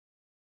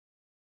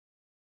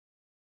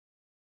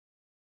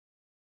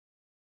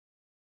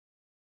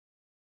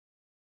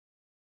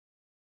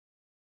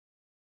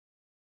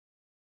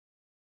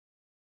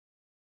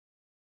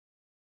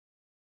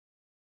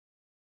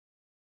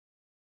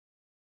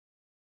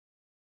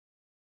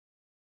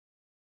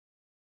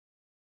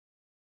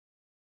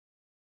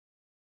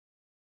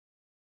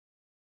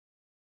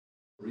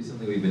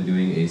Recently, we've been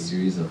doing a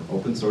series of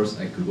open source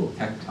at Google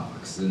Tech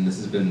Talks, and this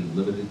has been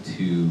limited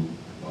to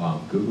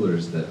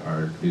Googlers that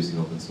are producing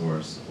open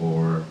source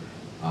or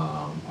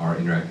are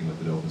interacting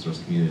with the open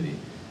source community.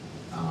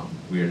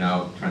 We are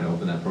now trying to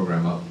open that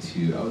program up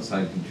to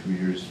outside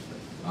contributors,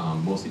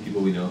 mostly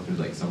people we know through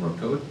like Summer of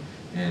Code.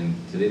 And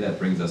today that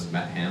brings us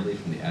Matt Handley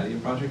from the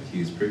Adium project. He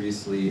was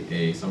previously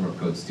a Summer of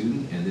Code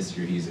student, and this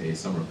year he's a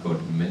Summer of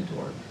Code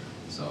mentor.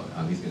 So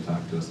he's going to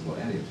talk to us about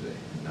Adium today.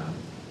 And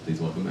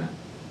please welcome Matt.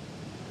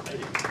 Thank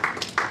you.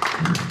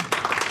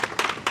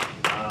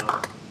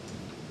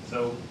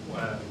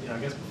 I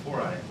guess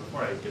before I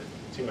get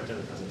too much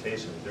into the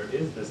presentation, there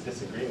is this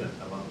disagreement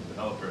among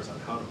developers on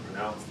how to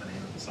pronounce the name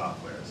of the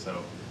software.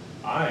 So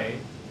I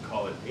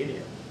call it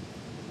Adium.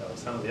 So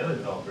some of the other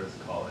developers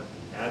call it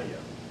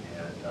Adium.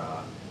 And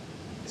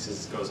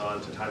this goes on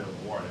to time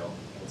immemorial.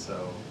 And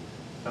so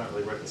it's not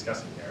really worth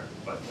discussing here.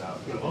 But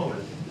for the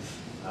moment,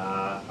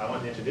 I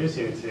want to introduce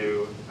you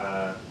to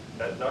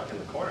that duck in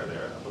the corner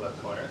there, upper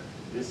left corner.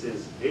 This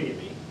is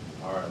Adium,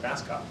 our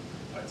mascot.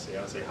 I'd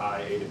say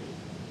hi, Adium.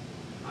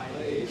 Hi,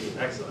 Adium.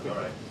 Excellent, all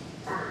right.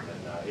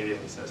 And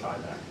Adium says hi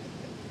back.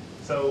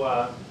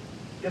 So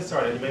get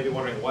started. You may be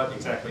wondering what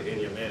exactly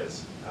Adium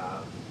is.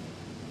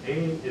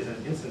 Adium is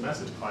an instant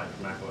message client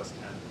for macOS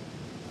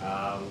 10.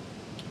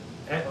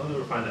 And let me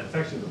refine that. It's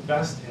actually the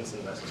best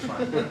instant message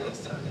client for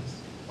macOS 10.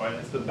 All right,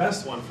 it's the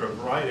best one for a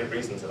variety of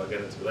reasons that I'll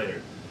get into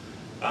later.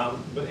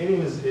 But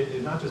Adium is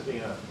not just being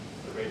a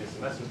great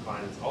instant message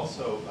client, it's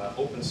also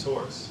open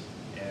source,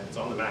 and it's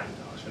on the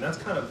Macintosh. And that's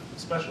kind of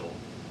special,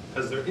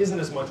 because there isn't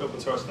as much open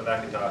source on the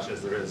Macintosh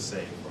as there is,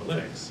 say, for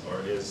Linux,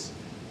 or is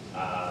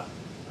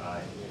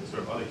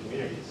sort of other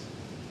communities.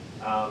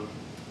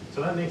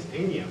 So that makes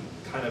Adium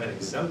kind of an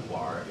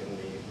exemplar in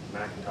the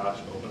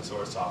Macintosh open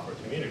source software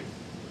community.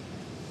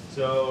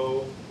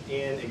 So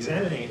in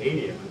examining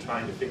Adium and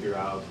trying to figure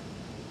out,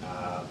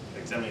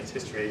 examining its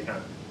history, kind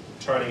of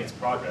charting its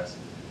progress,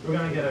 we're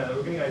going to get an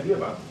idea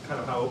about kind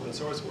of how open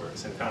source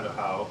works and kind of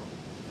how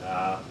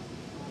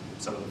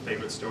some of the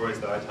favorite stories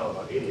that I tell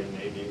about Adium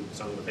may be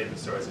some of the favorite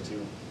stories that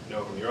you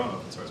know from your own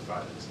open source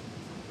projects.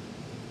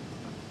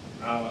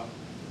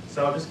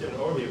 So I'll just give an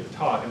overview of the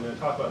talk. I'm going to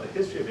talk about the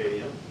history of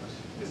Adium,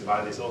 which is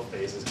divided into these little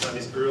phases. Kind of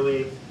these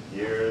early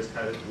years,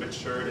 kind of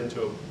matured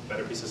into a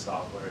better piece of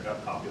software, it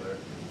got popular,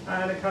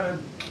 and it kind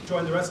of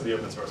joined the rest of the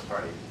open source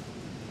party.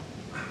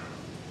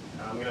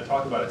 I'm going to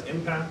talk about its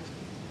impact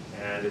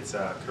and its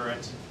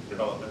current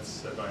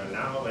developments that are going on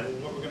now,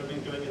 and what we're going to be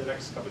doing in the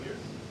next couple of years.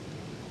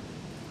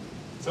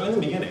 So in the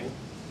beginning,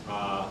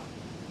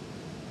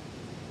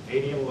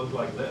 Adium looked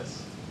like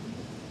this.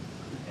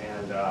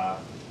 And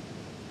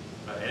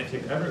if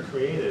you've ever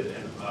created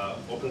a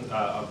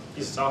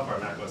piece of software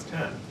on macOS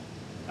 10,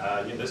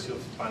 you'll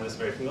find this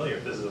very familiar.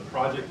 This is a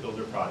project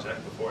builder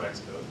project before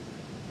Xcode.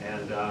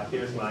 And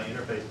here's my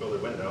interface builder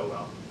window.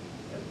 Well,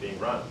 it's being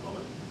run at the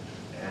moment.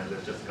 And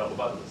there's just a couple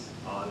buttons,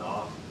 on,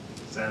 off,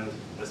 send,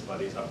 this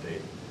buddy's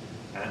update.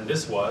 And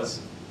this was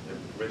the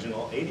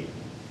original Adium.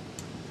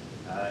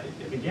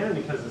 It began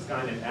because this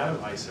guy named Adam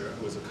Iser,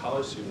 who was a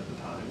college student at the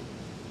time,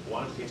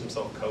 wanted to teach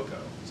himself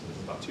Cocoa. So this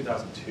was about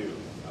 2002.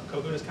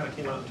 Cocoa just kind of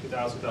came out in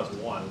 2000,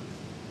 2001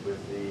 with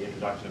the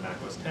introduction of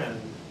macOS 10.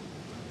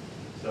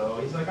 So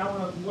he's like, I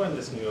want to learn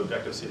this new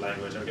Objective-C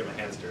language and get my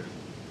hands dirty.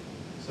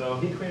 So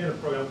he created a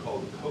program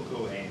called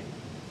Cocoa AIM.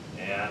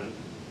 And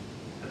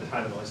at the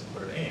time, it only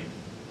supported AIM.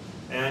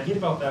 And he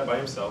developed that by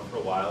himself for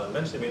a while and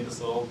eventually made this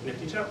little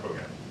nifty chat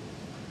program.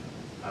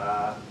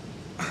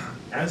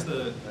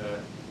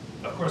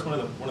 Of course, one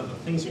of the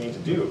things you need to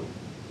do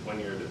when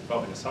you're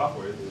developing a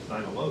software is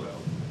design a logo.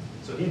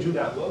 So he drew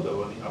that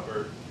logo in the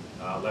upper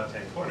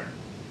left-hand corner.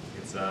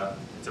 It's a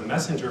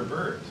messenger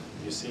bird.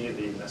 You see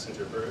the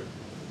messenger bird?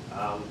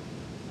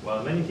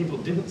 Well, many people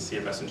didn't see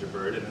a messenger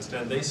bird, and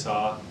instead they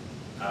saw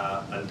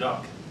a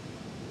duck.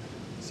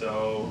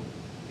 So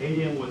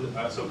Adium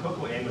was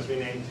Cocoa AIM was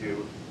renamed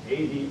to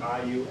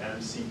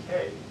ADIUMCK.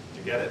 Did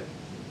you get it?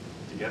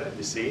 Did you get it?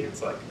 You see,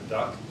 it's like a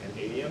duck and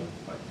Adium.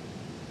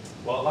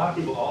 Well, a lot of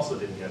people also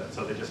didn't get it,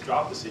 so they just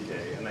dropped the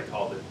CK and they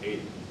called it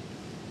Adium.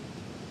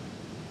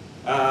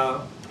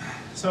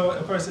 So,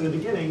 of course, in the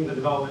beginning, the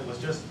development was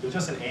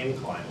just an AIM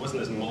client. It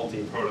wasn't this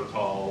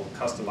multi-protocol,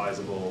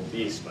 customizable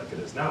beast like it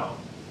is now.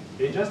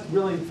 It just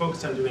really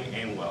focused on doing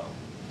AIM well.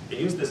 It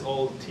used this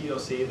old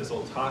TOC, this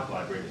old talk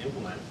library to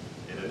implement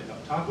it. And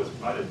talk was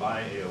provided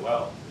by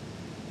AOL.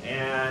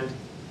 And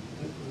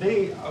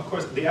of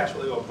course, the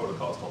actual AOL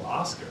protocol is called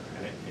Oscar,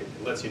 and it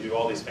lets you do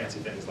all these fancy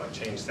things like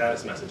change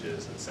status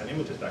messages and send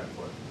images back and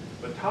forth.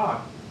 But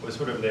Talk was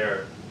sort of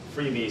their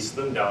freebie,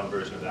 slimmed-down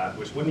version of that,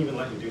 which wouldn't even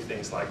let you do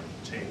things like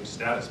change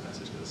status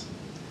messages.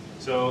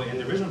 So in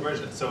the original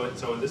version, so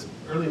in this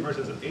early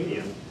versions of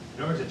Adium,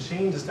 in order to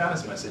change the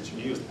status message,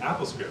 you used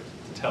AppleScript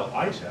to tell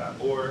iChat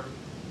or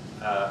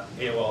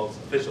AOL's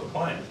official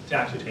client to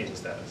actually change the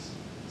status.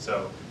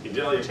 So you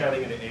did all your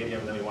chatting into Adium,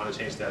 and then you want to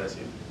change status,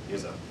 you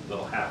use a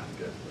little hack to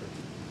get it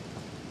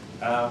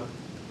to work.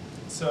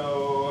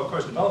 So of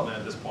course, development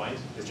at this point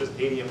is just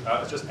Adium.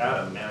 It's just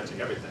Adam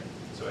managing everything.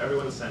 So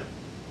everyone sent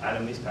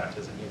Adium these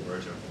patches and you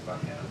merge everything by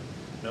hand.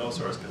 No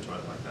source control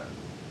like that.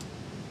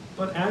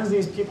 But as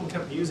these people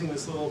kept using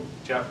this little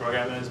Java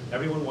program, and as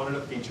everyone wanted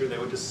a feature, they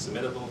would just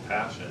submit a little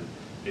patch, and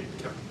it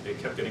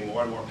kept getting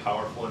more and more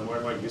powerful and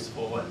more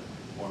useful and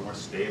more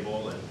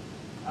stable, and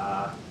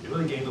it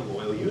really gained a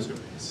loyal user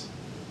base.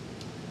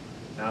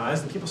 Now,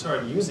 as the people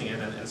started using it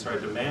and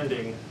started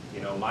demanding,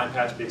 my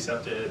patch be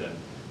accepted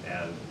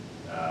and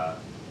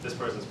this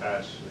person's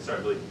patch, they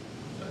started really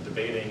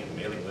debating and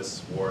mailing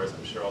lists wars.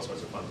 I'm sure all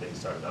sorts of fun things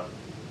started up.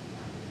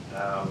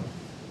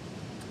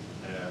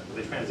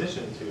 They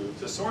transitioned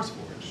to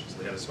SourceForge. So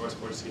they had a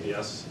SourceForge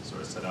CDS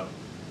sort of set up.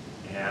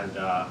 And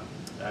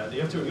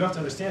you have to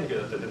understand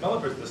here that the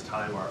developers at this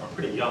time are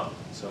pretty young.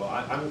 So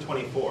I'm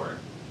 24,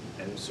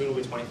 and soon will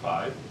be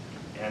 25.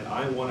 And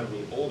I'm one of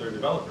the older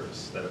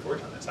developers that have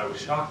worked on this. I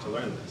was shocked to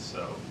learn this.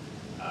 So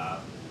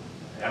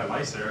Adam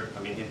Iser,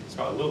 he's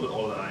probably a little bit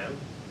older than I am.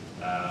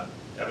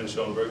 Evan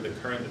Schoenberg, the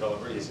current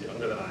developer, he's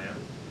younger than I am,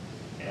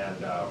 and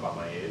about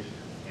my age.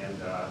 And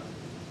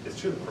it's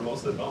true for most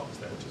of the developers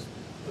there, which is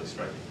really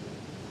striking.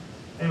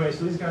 Anyway,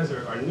 so these guys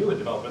are new at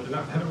development. They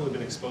haven't really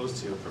been exposed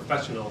to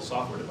professional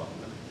software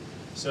development.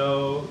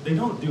 So they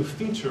don't do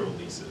feature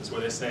releases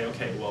where they say,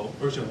 okay, well,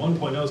 version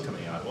 1.0 is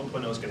coming out.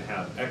 1.0 is going to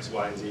have X,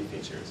 Y, and Z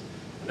features.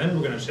 And then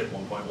we're going to ship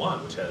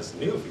 1.1, which has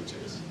new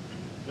features.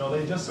 No,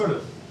 they just sort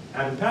of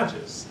added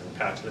patches, and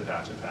patch and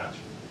patch and patch.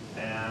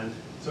 And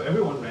so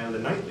everyone ran the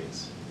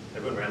nightlies.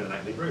 Everyone ran the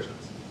nightly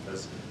versions.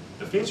 Because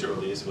the feature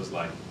release was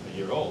like a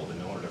year old, and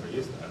no one had ever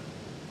used that.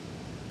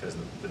 Because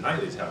the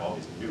nightlies have all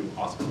these new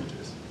awesome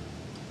features.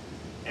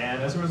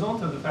 And as a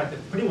result of the fact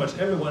that pretty much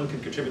everyone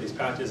could contribute these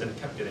patches and it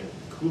kept getting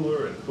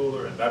cooler and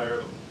cooler and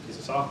better piece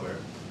of software,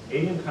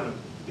 Adium kind of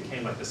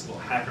became like this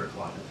little hacker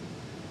client.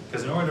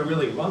 Because in order to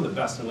really run the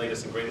best and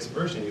latest and greatest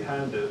version, you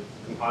had to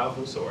compile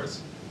from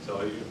source.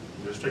 So you're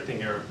restricting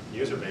your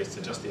user base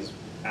to just these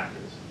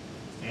hackers.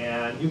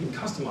 And you can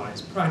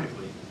customize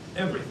practically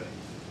everything.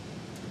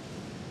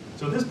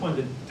 So at this point,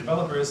 the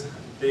developers,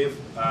 they've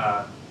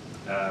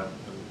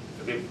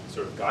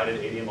sort of guided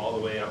Adium all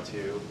the way up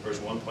to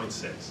version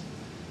 1.6.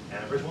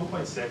 And version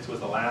 1.6 was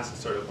the last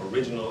sort of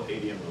original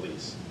Adium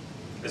release.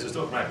 This was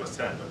still from macOS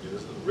 10, but it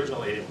was the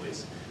original Adium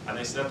release. And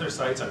they set their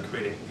sights on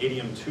creating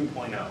Adium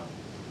 2.0,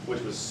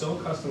 which was so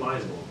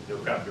customizable, you'll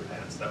crap your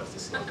pants. That was the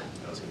slogan.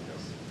 That was going to go.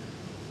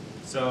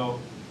 So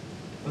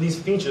when these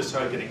features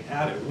started getting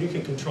added, you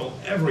can control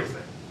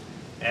everything.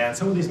 And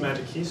some of these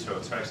magic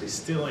keystrokes are actually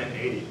still in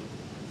Adium.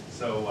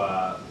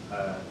 So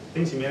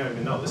things you may not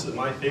even know. This is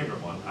my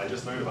favorite one. I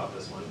just learned about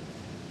this one.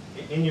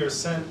 In your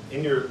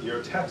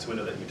text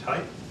window that you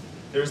type,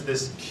 there's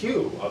this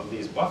queue of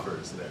these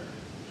buffers there.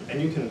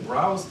 And you can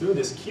browse through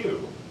this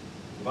queue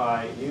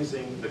by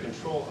using the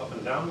control up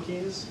and down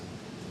keys.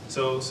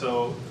 So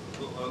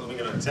let me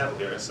give an example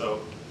here.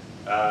 So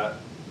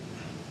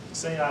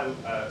say I'm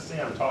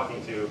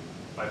talking to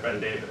my friend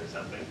David or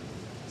something.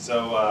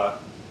 So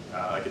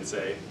I could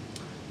say,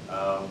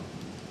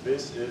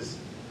 this is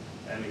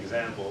an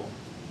example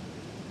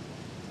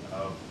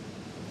of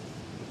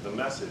the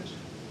message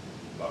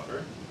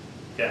buffer.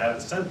 Okay, I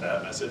haven't sent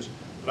that message,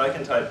 but I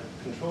can type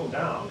control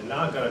down, and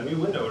now I've got a new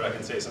window where I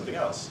can say something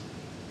else.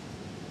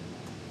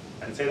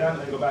 And say that,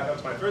 and then go back up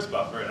to my first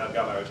buffer, and I've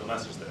got my original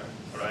message there,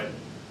 all right?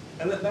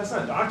 And that's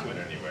not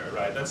documented anywhere,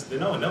 right?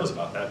 No one knows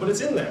about that, but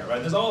it's in there, right?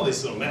 There's all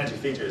these little magic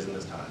features in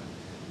this time.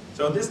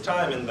 So at this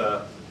time in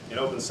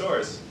open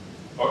source,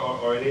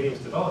 or in Adium's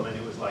development,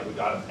 it was like we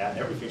got to add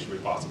every feature we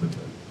possibly could.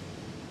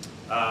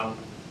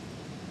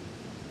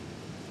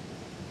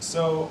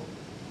 So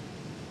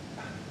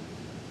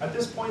at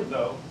this point,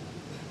 though,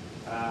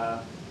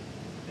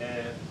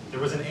 there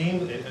was an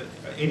aim.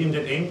 Adium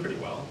did aim pretty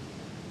well,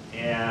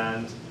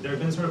 and there had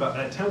been sort of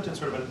an attempt at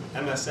sort of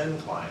an MSN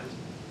client,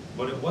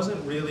 but it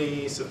wasn't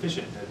really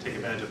sufficient to take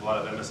advantage of a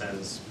lot of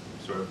MSN's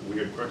sort of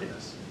weird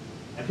quirkiness.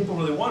 And people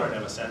really wanted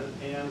MSN,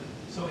 and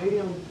so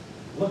Adium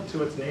looked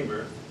to its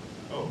neighbor.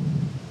 Oh,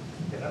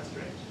 yeah, that's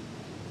strange.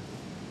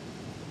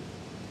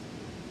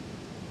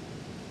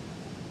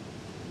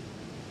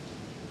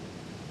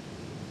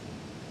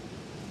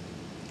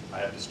 I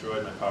have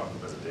destroyed my PowerPoint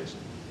presentation.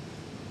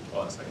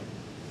 Hold on a second.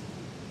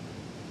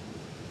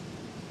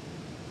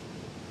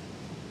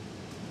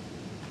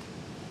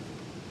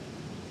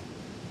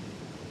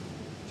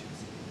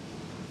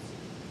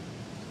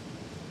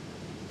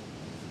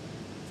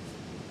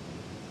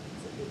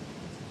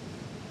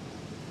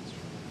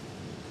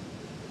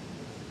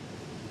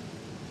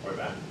 We're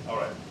back. All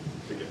right.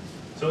 Pretty good.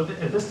 So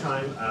at this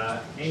time,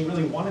 AIM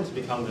really wanted to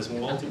become this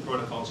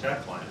multi-protocol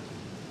chat client.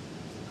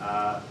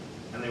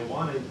 And they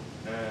wanted,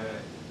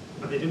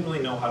 but they didn't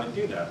really know how to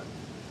do that.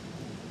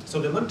 So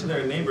they looked to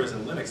their neighbors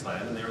in Linux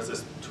land, and there was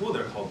this tool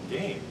there called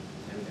Game.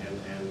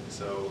 And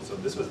so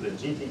this was the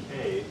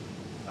GTK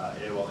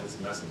AOL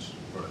Instant Message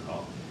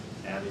protocol.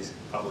 And these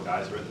couple of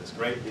guys wrote this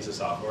great piece of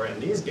software.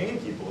 And these Game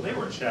people, they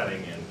were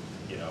chatting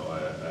in,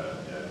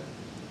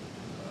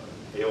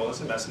 AOL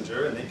Instant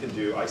Messenger, and they could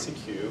do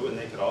ICQ, and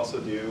they could also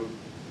do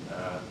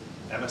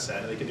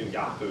MSN, and they could do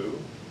Yahoo.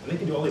 And they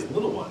can do all these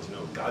little ones,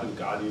 Gadu,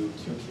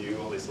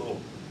 QQ, all these little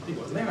big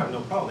ones. And they have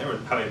no problem. They were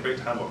having a great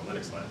time over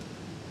Linux land.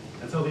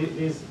 And so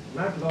these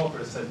Mac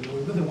developers said, we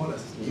really want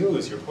to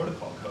use your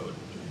protocol code.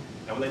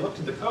 And when they looked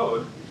at the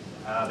code,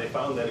 they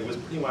found that it was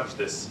pretty much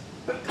this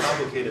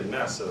complicated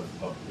mess of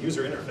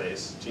user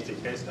interface,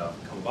 GTK stuff,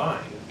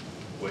 combined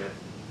with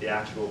the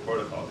actual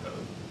protocol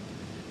code.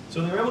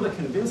 So they were able to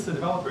convince the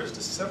developers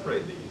to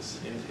separate these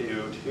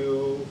into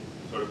two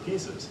sort of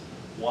pieces.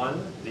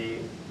 One, the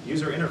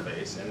user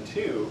interface, and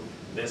two,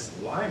 this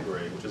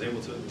library, which was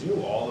able to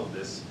do all of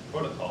this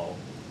protocol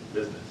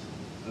business.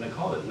 And they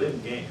called it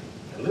libgame.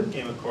 And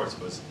libgame, of course,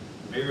 was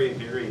very,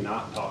 very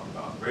not talked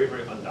about, very,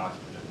 very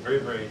undocumented, very,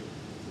 very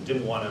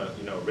didn't want to,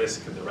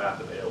 risk the wrath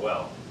of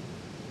AOL.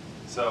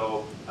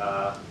 So,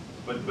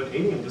 but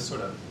Adium just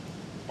sort of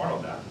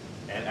borrowed that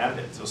and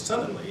added it. So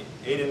suddenly,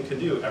 Adium could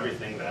do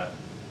everything that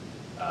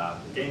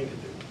game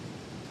could do.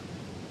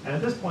 And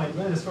at this point,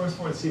 really, the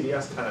source-forward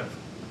CDS kind of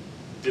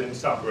didn't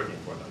stop working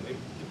for them. They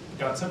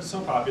got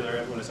so popular,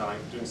 everyone was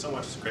doing so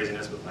much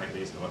craziness with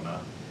nightlies and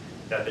whatnot,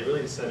 that they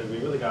really decided we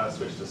really got to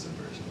switch to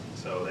Subversion.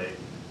 So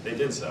they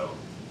did so,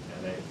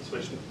 and they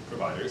switched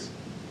providers.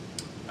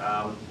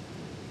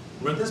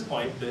 But at this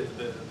point,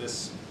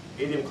 this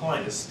Adium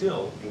client is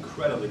still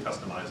incredibly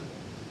customizable.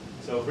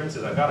 So for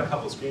instance, I've got a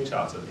couple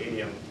screenshots of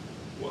Adium,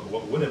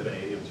 what would have been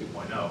Adium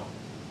 2.0. I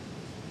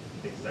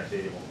think it's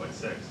actually Adium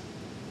 1.6.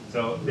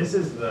 So this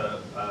is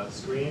the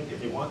screen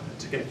if you want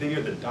to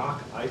configure the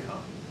dock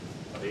icon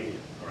of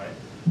Adium, all right?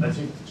 Lets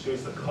you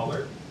choose the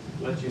color,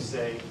 lets you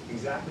say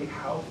exactly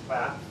how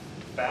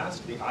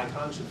fast the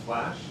icon should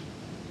flash,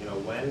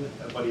 when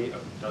a buddy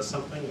does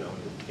something, when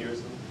it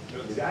appears,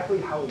 exactly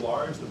how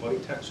large the buddy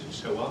text should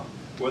show up,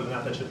 whether or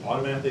not that should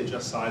automatically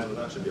adjust size,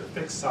 whether that should be a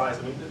fixed size.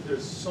 I mean,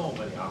 there's so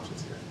many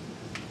options here.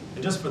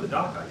 And just for the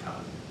dock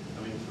icon,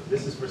 I mean,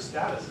 this is for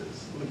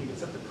statuses. Look, you can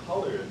set the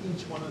color of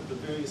each one of the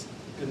various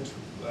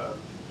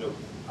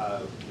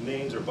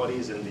names or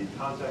buddies in the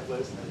contact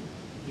list, and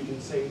you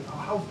can say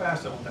how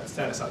fast I want that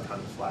status icon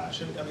to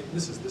flash. And I mean,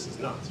 this is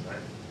nuts,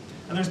 right?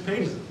 And there's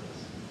pages of this.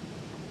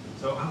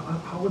 So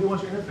how would you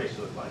want your interface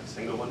to look like?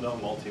 Single window,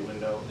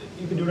 multi-window?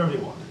 You can do whatever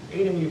you want.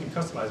 Adium, you can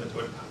customize it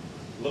to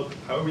look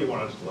however you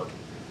want it to look.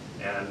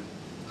 And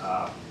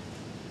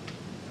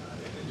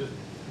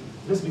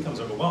this becomes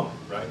overwhelming,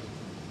 right?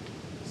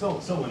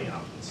 So many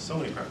options, so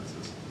many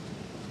preferences.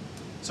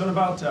 So in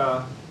about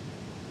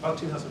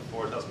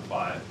 2004,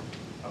 2005,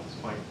 at this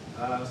point,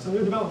 some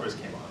new developers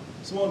came on.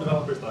 Some old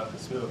developers left,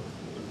 and some new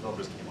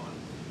developers came on.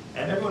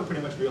 And everyone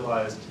pretty much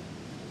realized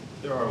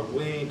there are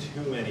way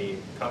too many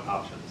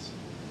options.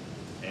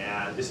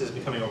 And this is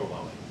becoming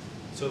overwhelming.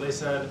 So they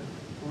said,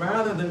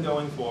 rather than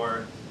going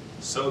for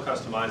so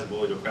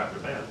customizable you'll crap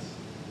your pants,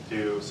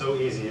 to so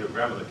easy your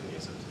grandmother can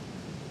use it.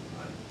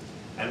 Right?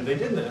 And they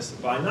did this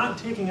by not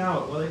taking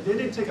out, well, they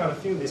did take out a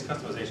few of these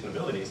customization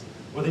abilities.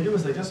 What they do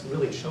is they just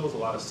really chose a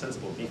lot of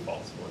sensible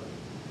defaults for them.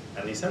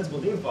 And these sensible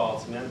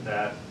defaults meant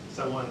that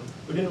someone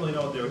who didn't really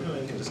know what they were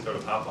doing can just go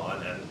to hop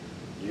on and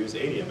use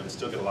Adium and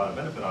still get a lot of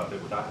benefit out of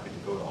it without having to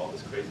go to all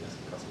this craziness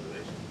and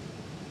customization.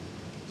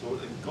 So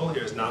the goal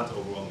here is not to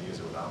overwhelm the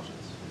user with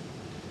options.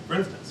 For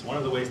instance, one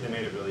of the ways they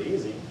made it really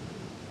easy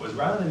was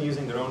rather than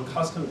using their own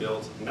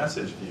custom-built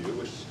message view,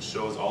 which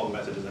shows all the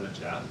messages in a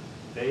chat,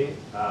 they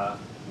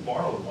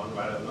borrowed one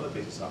right out of another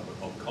piece of software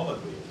called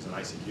Colloquy, which is an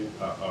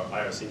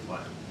IRC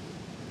client.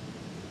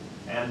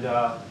 And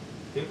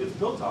it's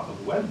built off of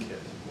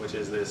WebKit, which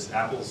is this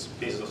Apple's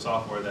piece of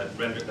software that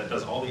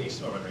does all the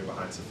HTML rendering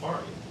behind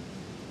Safari.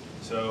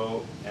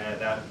 So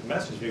that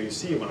message view you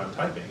see when I'm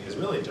typing is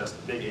really just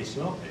a big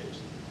HTML page.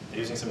 They're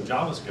using some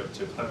JavaScript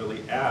to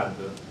cleverly add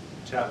the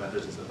chat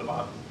messages at the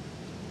bottom.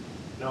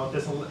 Now, what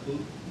this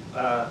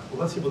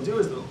lets people do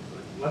is it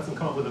lets them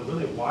come up with a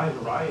really wide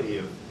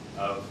variety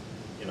of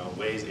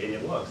ways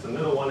Adium looks. The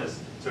middle one is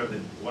sort of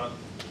the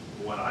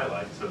one I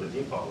like, sort of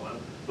the default one.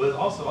 But there's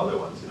also other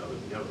ones. You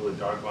have a really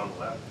dark one on the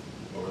left,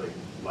 or really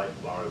light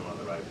flowery one on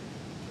the right.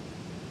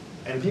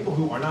 And people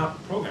who are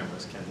not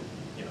programmers can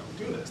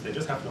do this. They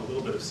just have to know a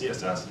little bit of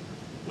CSS,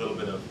 a little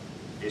bit of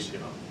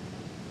HTML.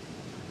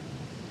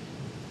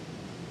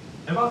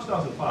 In about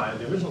 2005,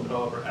 the original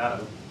developer,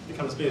 Adam,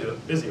 becomes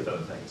busy with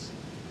other things.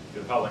 If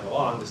you're following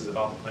along, this is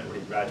about the point where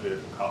he graduated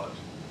from college.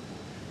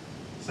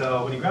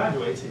 So when he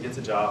graduates, he gets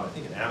a job, I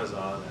think, at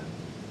Amazon, and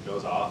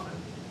goes off.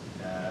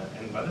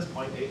 And by this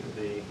point,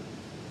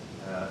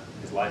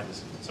 his life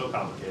is so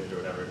complicated or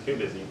whatever, too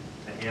busy,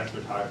 and he has to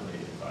retire from the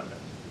Adium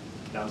project.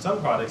 Now, in some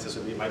projects, this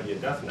might be a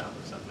death knell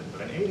or something,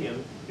 but in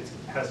Adium, it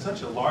has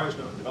such a large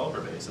developer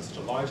base and such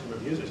a large number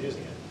of users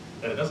using it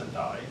that it doesn't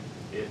die.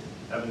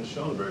 Evan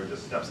Schoenberg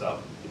just steps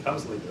up,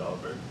 becomes the lead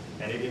developer,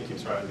 and Adium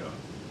keeps right on going.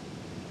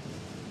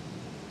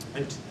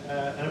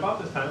 And about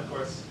this time, of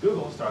course,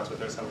 Google starts with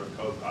their Summer of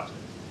Code project.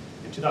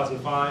 In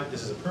 2005,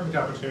 this is a perfect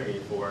opportunity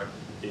for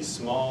these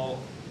small,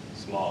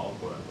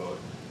 quote unquote,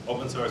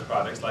 open source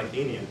projects like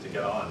Adium to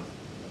get on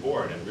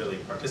board and really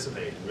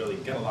participate and really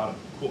get a lot of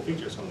cool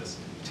features from this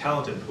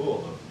talented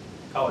pool of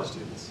college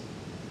students.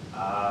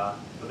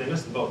 But they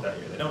missed the boat that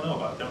year. They don't know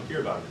about it, don't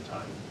hear about it in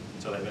time,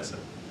 so they miss it.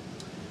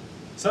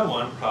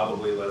 Someone,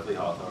 probably Leslie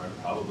Hawthorne,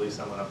 probably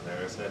someone up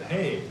there said,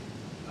 hey,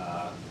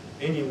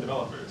 Adium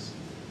developers,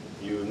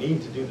 you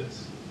need to do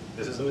this.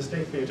 This is a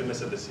mistake for you to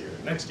miss it this year.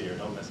 Next year,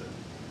 don't miss it.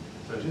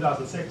 So in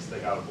 2006, they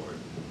got aboard.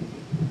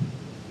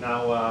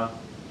 Now,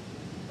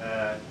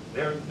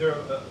 there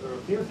are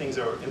a few things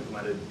that were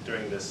implemented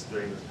during this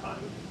time.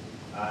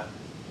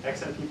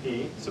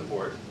 XMPP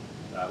support,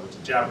 which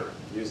is Jabber,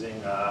 using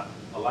a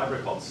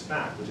library called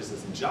SPAC, which is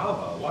this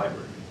Java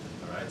library.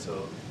 All right,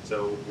 so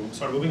we're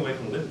sort of moving away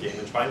from libgame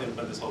and trying to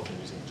implement this whole thing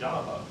using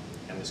Java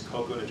and this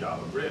Cocoa to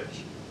Java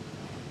bridge.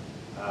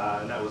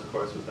 And that was, of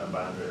course, was done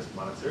by Andreas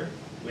Monitzer.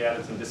 We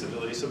added some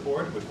disability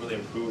support, which really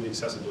improved the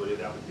accessibility of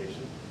the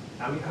application.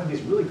 And we had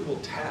these really cool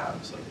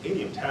tabs, like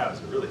Adium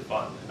tabs are really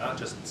fun. They're not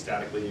just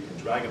statically, you can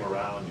drag them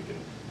around, you can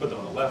put them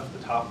on the left,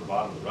 the top, the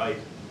bottom, the right,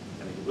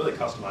 and you can really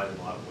customize in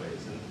a lot of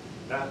ways. And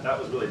that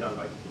was really done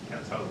by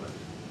Kent Sutherland,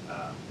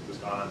 who's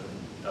gone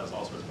and does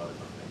all sorts of other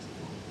fun things.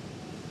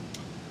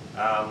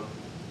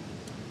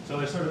 So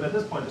they're sort of, at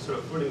this point, they're sort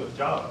of flirting with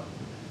Java.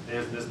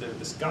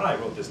 This guy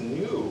wrote this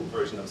new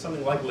version of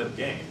something like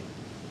libgame,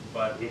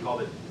 but he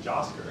called it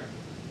Josker.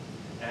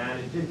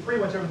 And it did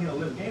pretty much everything that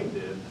libgame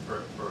did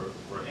for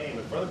AIM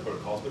and for other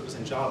protocols, but it was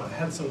in Java. It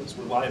had some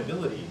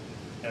reliability,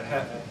 and it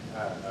had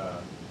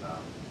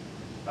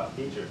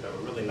features that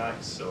were really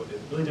nice. So it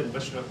really did a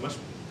much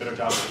better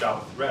job with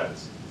Java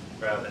threads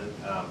rather than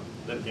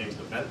libgame's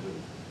event loop.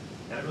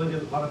 And it really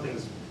did a lot of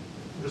things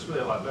just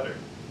really a lot better.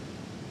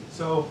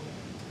 So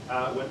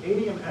when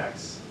Adium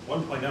X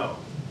 1.0,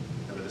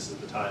 remember this is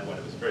the time when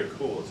it was very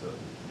cool to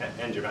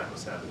end your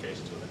macOS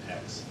applications with an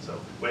X. So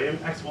when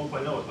Adium X 1.0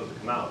 was supposed to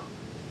come out,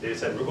 they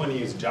said, we're going to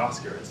use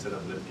Josker instead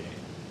of libgame.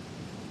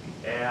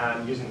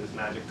 And using this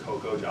magic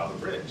Cocoa Java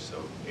bridge.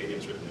 So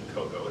Adium's written in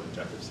Cocoa and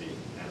Objective-C,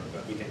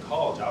 and we can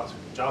call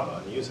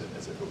Java and use it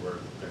as if it were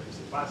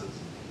Objective-C classes.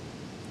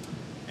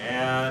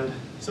 And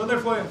so they're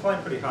flying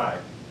pretty high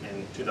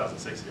in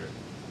 2006 here.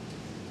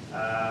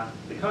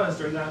 Because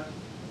during that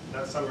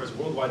summer's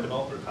Worldwide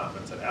Developer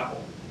Conference at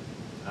Apple,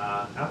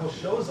 Apple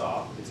shows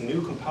off its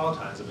new compile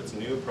times of its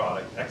new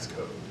product,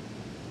 Xcode.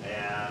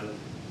 And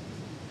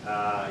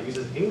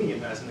uses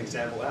Adium as an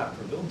example app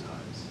for build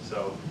times.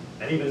 So,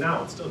 and even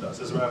now it still does.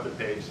 This is a rapid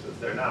page that's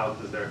there now.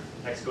 This is their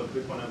Xcode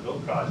 3.0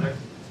 build project.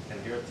 And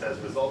here it says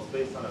results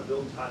based on a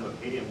build time of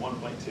Adium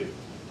 1.2.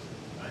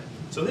 Right?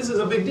 So this is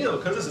a big deal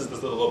because this is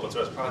this little open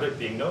source project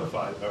being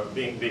notified or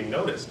being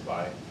noticed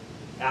by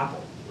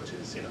Apple, which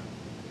is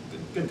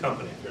good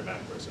company if you're a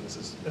Mac person.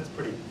 That's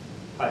pretty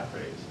high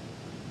praise.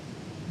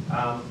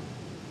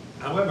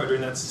 However,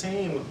 during that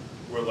same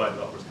Worldwide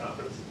Developers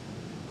Conference,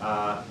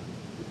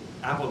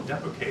 Apple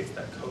deprecates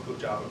that Cocoa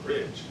Java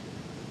bridge.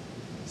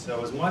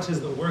 So as much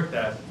as the work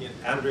that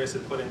Andreas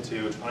had put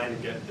into trying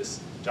to get this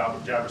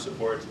Java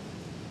support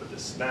with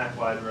this SMAC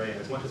library,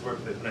 and as much as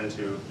work they put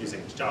into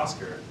using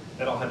Josker,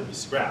 that all had to be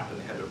scrapped,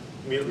 and they had to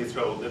immediately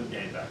throw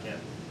libgame back in.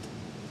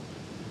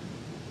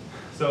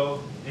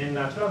 So in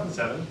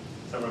 2007,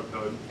 Summer of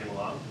Code came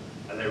along,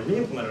 and they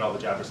re-implemented all the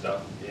Java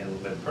stuff in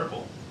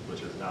libpurple,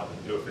 which is now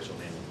the new official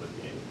name of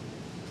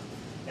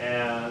libgame.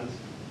 And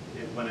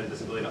it implemented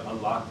this ability to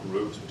unlock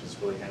groups, which is a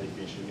really handy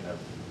feature. You can have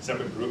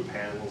separate group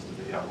panels,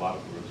 because you have a lot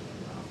of groups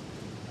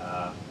running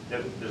around.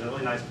 There's a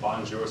really nice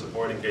bonjour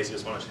support in case you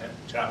just want to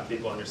chat with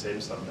people on your same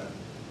subnet.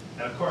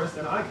 And of course,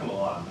 then I come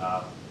along.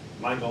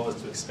 My goal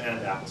is to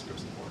expand AppleScript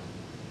support.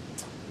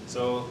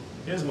 So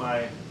here's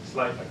my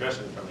slight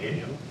digression from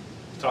Adium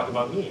to talk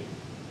about me,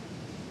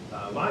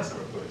 my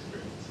summer code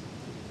experience.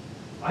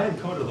 I had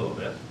coded a little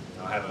bit.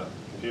 I have a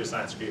computer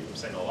science degree from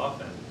St.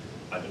 Olaf, and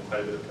I've done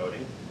quite a bit of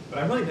coding. But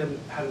I really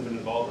hadn't been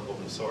involved with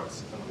open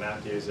source. I'm a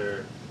Mac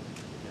user,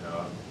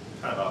 I'm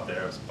kind of out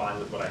there. I was fine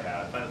with what I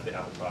had, fine with the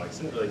Apple products,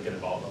 didn't really get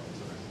involved in open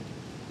source.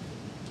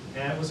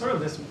 And it was sort of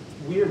this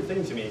weird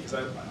thing to me, because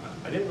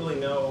I didn't really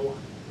know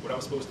what I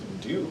was supposed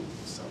to do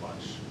so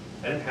much.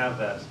 I didn't have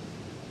that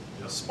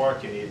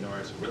spark you need in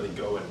order to really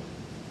go and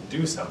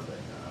do something.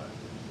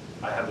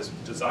 I had this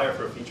desire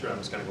for a feature I'm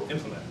just going to go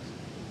implement.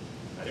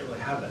 I didn't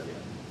really have that yet.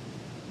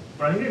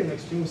 But I needed an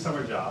extreme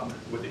summer job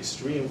with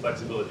extreme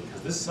flexibility,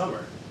 because this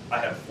summer I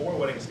had 4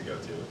 weddings to go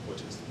to,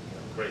 which is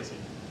crazy.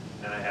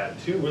 And I had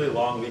 2 really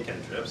long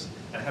weekend trips,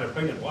 and I had a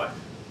pregnant wife.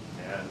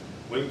 And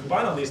when you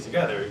combine all these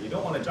together, you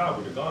don't want a job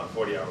where you're gone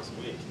 40 hours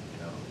a week.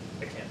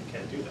 I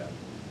can't do that.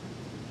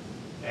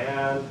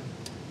 And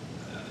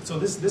so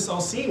this all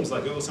seems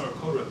like summer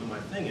code would have been my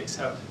thing,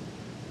 except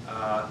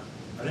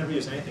I've never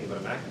used anything but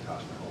a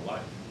Macintosh my whole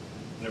life.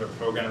 I've never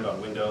programmed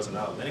on Windows. I'm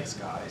not a Linux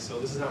guy, so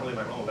this is not really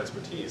my realm of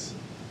expertise.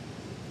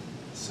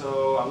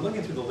 So I'm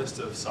looking through the list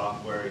of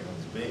software,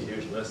 this big,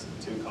 huge list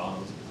of 2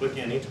 columns,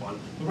 clicking on each one.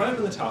 But right up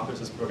in the top, there's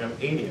this program,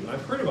 Adium. And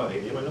I've heard about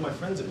Adium. I know my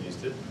friends have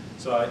used it.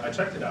 So I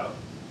checked it out.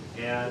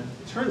 And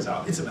it turns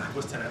out it's a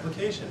macOS 10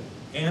 application.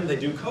 And they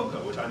do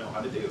Cocoa, which I know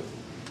how to do.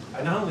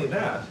 And not only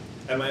that,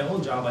 at my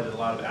old job, I did a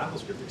lot of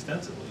AppleScript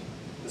extensively.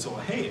 And so,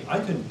 hey, I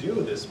could do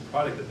this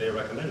product that they're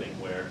recommending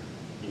where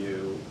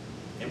you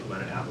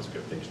implement an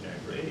AppleScript dictionary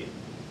for Adium.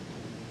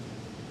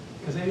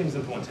 Because Adium's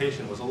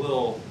implementation was a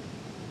little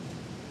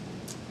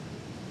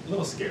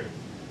scary.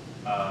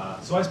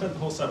 So I spent the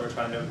whole summer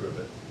trying to improve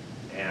it,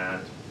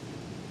 and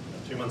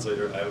 3 months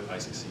later, I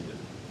succeeded.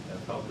 And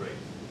it felt great.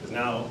 Because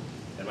now,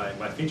 and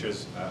my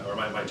features, or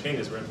my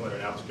changes were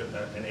implemented in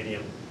AppleScript in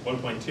Adium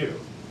 1.2.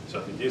 So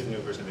if you use the new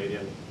version of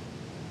Adium,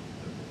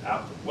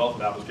 the wealth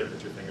of AppleScript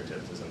at your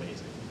fingertips is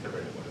amazing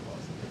compared to what it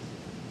was.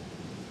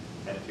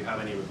 And if you have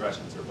any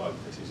regressions or bug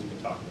fixes, you can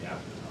talk to me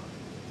after the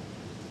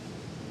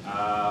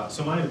talk.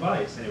 So my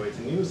advice, anyway,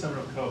 to new summer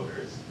of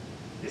coders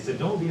is to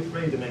don't be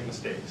afraid to make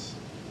mistakes.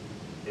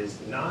 Is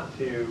not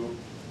to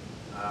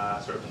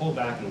sort of pull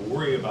back and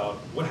worry about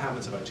what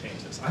happens if I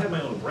change this. I have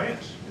my own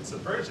branch in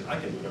Subversion. I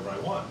can do whatever I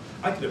want.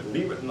 I could have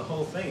rewritten the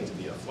whole thing to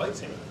be a flight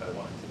sim if I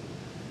wanted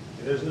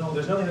to. There's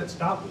nothing that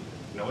stopped me.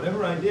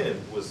 Whatever I did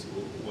was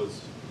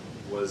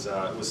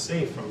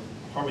safe from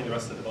harming the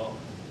rest of the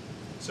development.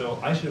 So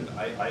if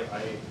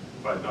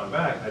I'd gone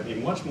back, I'd be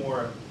much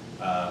more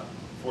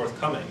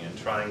forthcoming in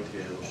trying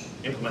to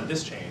implement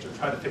this change, or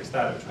try to fix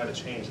that, or try to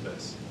change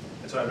this.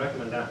 And so I'd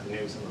recommend that to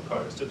new summer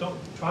coders. So don't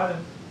try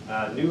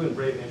to new and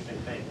brave and interesting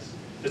things,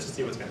 just to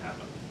see what's going to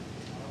happen.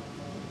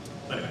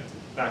 Anyway,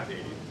 back to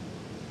Adium.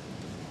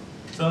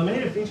 So the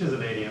main features of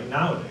Adium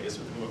nowadays,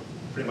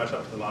 pretty much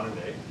up to the modern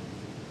day,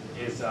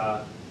 is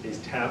these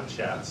tab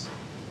chats.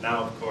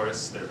 Now, of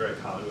course, they're very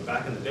common, but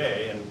back in the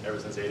day, and ever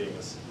since Adium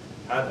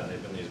had them,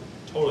 they've been these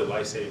totally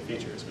life-saving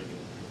features where you can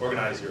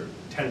organize your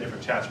 10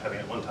 different chats you're having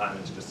at one time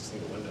into just a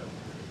single window.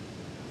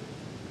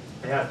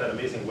 It has that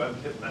amazing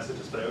WebKit message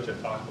display, which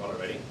I've talked about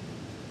already.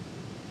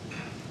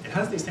 It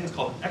has these things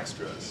called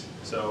extras.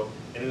 So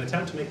in an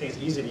attempt to make things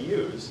easy to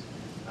use,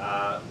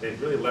 they've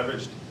really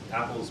leveraged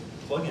Apple's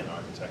plugin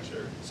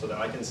architecture so that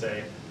I can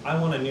say, I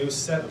want a new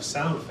set of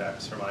sound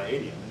effects for my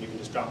Adium. And you can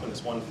just drop in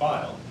this one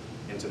file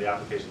into the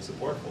application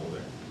support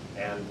folder.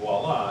 And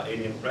voila,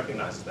 Adium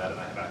recognizes that and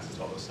I have access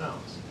to all those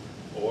sounds.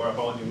 Or if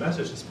I want new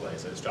message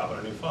displays, I just drop in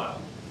a new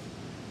file.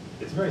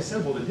 It's very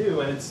simple to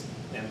do, and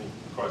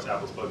of course,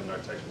 Apple's plugin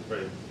architecture is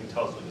very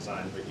intelligently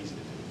designed, very easy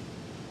to do.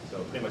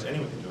 So pretty much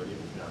anyone can do it, even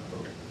if you're not a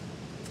programmer.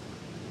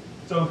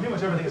 So pretty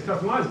much everything is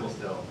customizable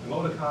still.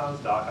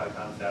 Emoticons, dock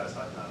icons, status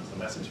icons, the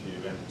message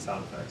view, and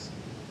sound effects.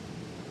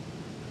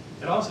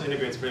 It also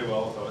integrates very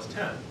well with OS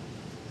X.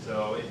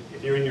 So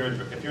if you're in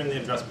the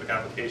address book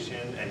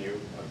application and you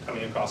are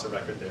coming across a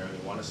record there and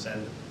you want to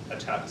send a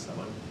chat to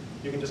someone,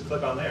 you can just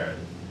click on there and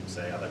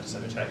say, I'd like to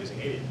send a chat using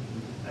Adium,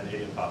 and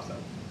Adium pops up.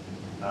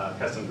 It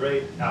has some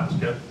great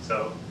AppleScript.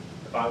 So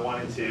if I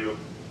wanted to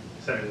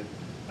send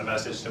a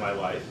message to my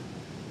wife,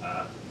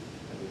 I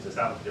use this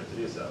AppleScript to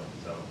do so.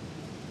 So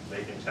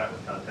making chat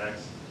with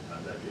contacts,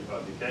 contact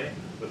UK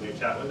with new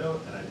chat window,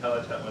 and I tell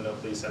that chat window,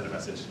 please send a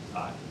message,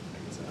 hi. I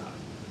can send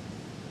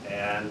hi.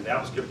 And the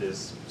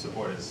AppleScript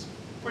support is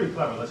pretty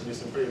clever, lets you do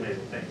some pretty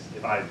amazing things,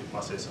 if I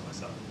must say so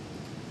myself.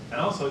 And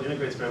also it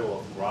integrates very well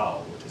with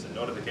Growl, which is a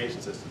notification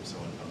system. So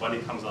when a buddy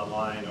comes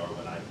online, or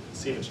when I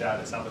see the chat,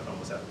 it's not from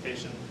this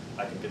application,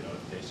 I can get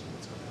notification of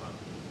what's going on.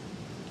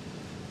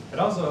 And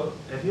also,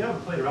 if you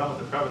haven't played around with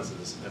the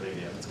preferences of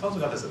Adium, it's also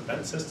got this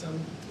event system.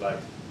 Like,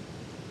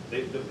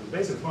 the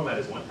basic format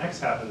is when X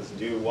happens,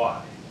 do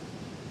Y.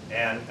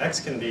 And X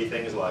can be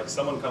things like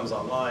someone comes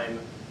online,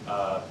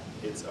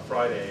 it's a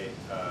Friday,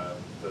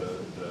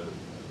 the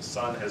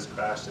sun has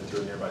crashed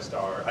into a nearby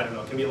star. I don't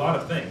know, it can be a lot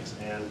of things.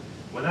 And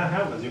when that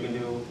happens, you can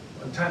do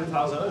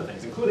 10,000 other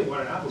things, including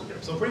running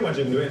AppleScript. So pretty much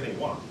you can do anything you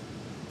want.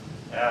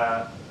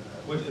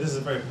 This is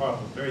a very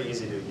powerful, very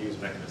easy to use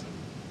mechanism.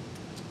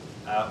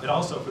 It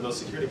also, for those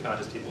security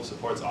conscious people,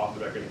 supports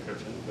off-the-record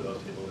encryption for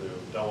those people who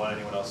don't want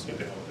anyone else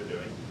snooping on what they're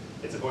doing.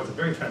 It supports it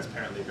very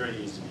transparently, very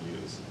easy to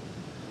use.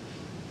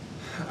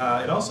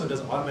 It also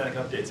does automatic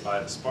updates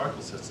via the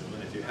Sparkle system,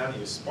 and if you haven't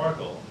used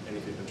Sparkle, and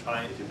if you've been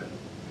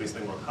doing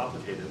something more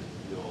complicated,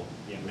 you'll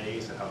be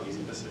amazed at how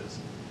easy this is.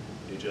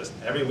 You just,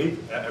 every week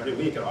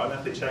it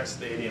automatically checks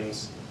the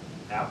Adium's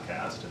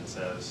appcast and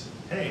says,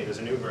 hey, there's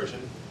a new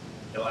version.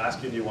 It'll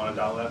ask you, do you want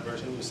to download that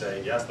version? You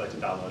say, yes, I'd like to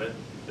download it.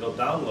 It'll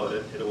download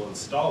it, it will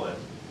install it,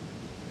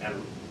 and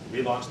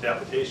relaunch the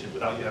application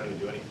without you having to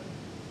do anything,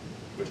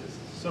 which is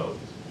so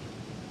useful.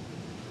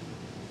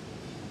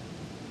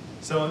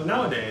 So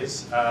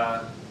nowadays,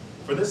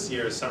 for this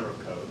year's Summer of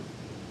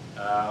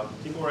Code,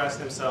 people were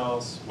asking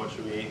themselves, what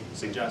should we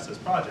suggest as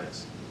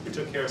projects? We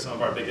took care of some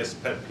of our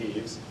biggest pet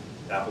peeves,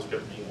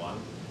 AppleScript being one,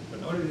 but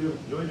what are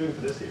we doing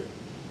for this year?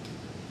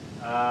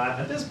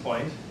 At this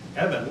point,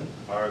 Evan,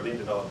 our lead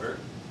developer,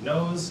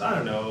 knows, I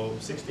don't know,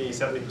 60,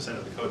 70%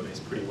 of the code base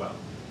pretty well.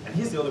 And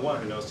he's the only one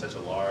who knows such a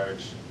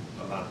large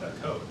amount of that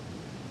code.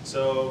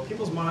 So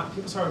people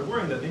started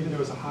worrying that maybe there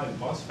was a high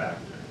bus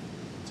factor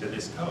to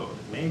this code.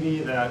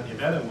 Maybe that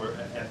if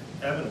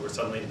Evan were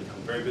suddenly to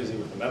become very busy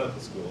with the medical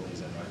school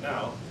he's in right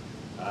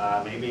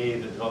now, maybe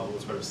the development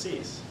would sort of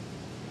cease.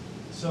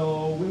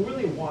 So we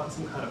really want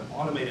some kind of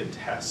automated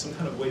test, some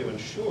kind of way to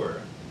ensure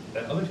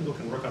that other people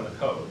can work on the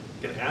code,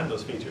 can add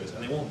those features,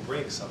 and they won't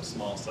break some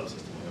small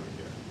subsystem over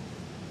here.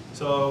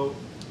 So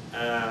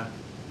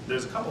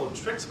there's a couple of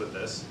tricks with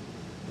this.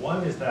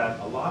 One is that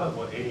a lot of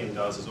what Adium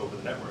does is over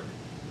the network.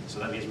 So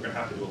that means we're going to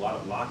have to do a lot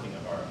of mocking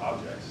of our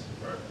objects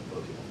for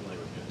those people familiar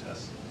with unit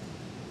tests.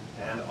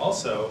 And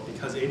also,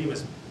 because Adium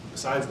is,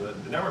 besides the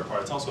network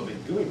part, it's also a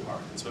big GUI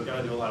part. And so we've got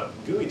to do a lot of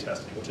GUI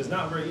testing, which is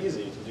not very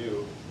easy to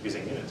do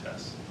using unit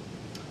tests.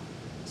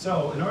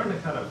 So in order to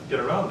kind of get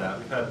around that,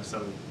 we've had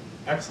some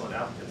excellent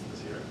applicants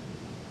this year.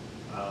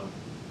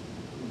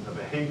 The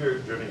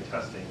behavior-driven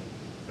testing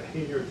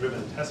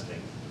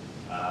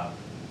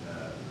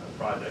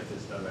project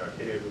is done by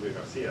Arcadio Rubio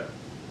Garcia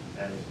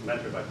and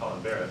mentored by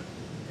Colin Barrett.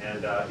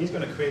 And he's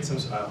going to create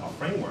a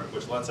framework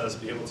which lets us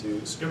be able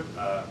to script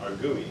our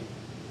GUI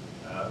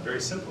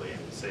very simply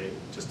and say,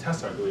 just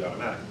test our GUI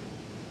automatically.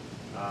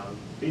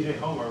 BJ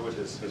Homer,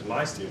 who's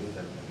my student,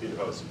 and Peter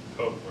Hosey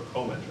are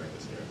co-mentoring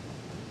this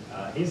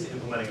year, he's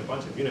implementing a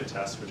bunch of unit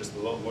tests for just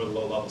the more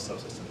low-level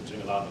subsystems,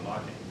 doing a lot of the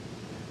mocking.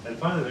 And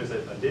finally, there's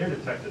a data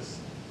detector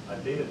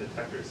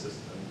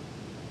system,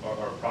 or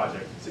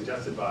project,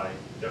 suggested by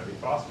Jeffrey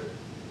Foster.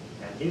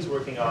 And he's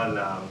working on,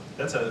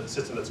 that's a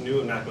system that's new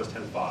in macOS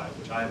 10.5,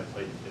 which I haven't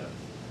played yet.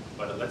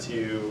 But it lets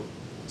you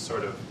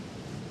sort of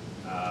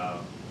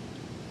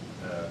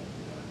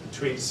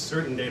treat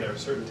certain data or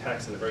certain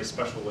text in a very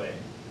special way.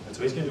 And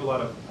so he's going to do a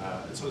lot of,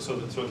 so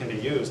it can be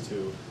used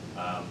to,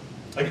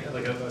 like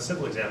a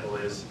simple example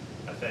is,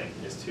 I think,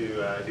 is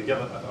to, if you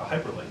get a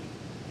hyperlink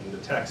in the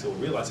text, it will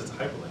realize it's a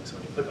hyperlink, so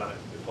when you click on it,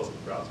 it pulls up the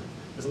browser.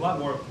 There's a lot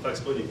more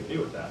flexibility you can do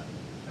with that.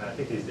 And I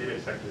think these data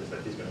detectors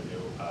that he's going to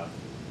do,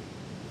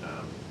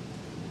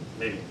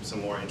 maybe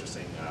some more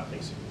interesting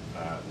things,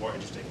 more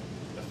interesting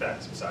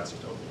effects besides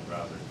just opening a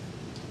browser.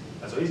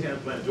 And so he's going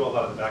to do a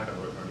lot of the background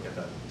work in order to get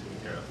that taken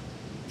care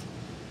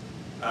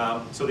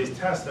of. So these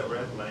tests that we're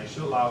implementing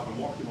should allow for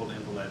more people to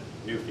implement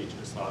new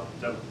features, allow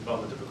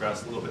development to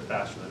progress a little bit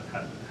faster than it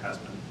has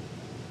been.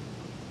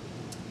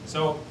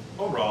 So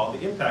overall,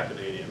 the impact of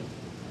Adium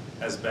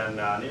has been, in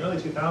the early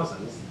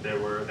 2000s, there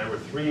were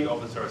three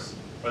open source,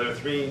 or there were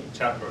three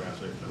chat programs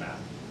for the Mac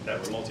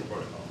that were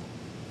multi-protocol.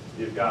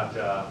 You've got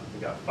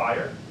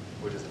Fire,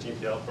 which is a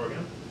GPL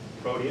program,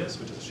 Proteus,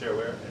 which is a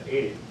shareware, and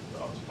Adium,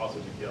 also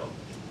GPL.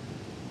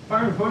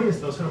 Fire and Proteus,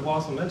 though, sort of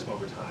lost momentum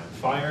over time.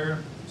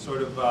 Fire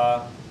sort of,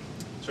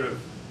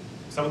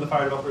 some of the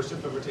Fire developers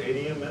shifted over to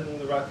Adium, and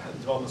the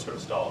development sort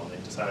of stalled, and they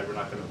decided we're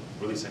not going to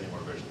release any more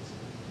versions.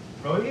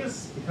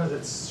 Proteus, because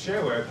it's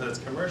shareware, because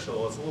it's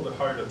commercial, it's a little bit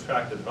harder to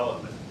track the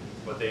development.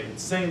 But they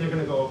say they're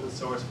going to go open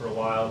source for a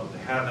while, but they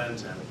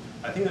haven't, and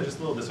I think they're just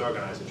a little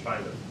disorganized in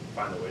trying to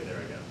find a way there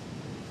again.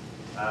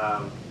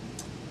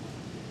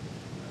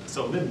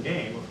 So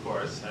libgame, of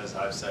course, as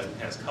I've said,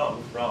 has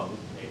come from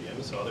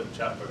Adium, so other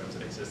chat programs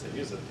that exist that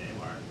use libgame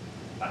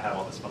have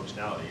all this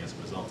functionality as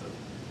a result of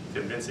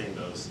convincing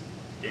those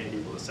game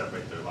people to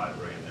separate their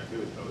library and their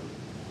GUI code.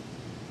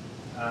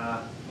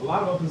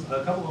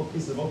 A couple of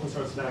pieces of open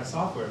source Mac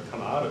software have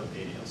come out of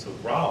Adium. So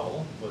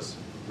Growl was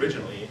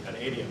originally an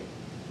Adium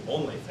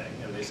only thing,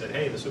 and they said,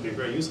 hey, this would be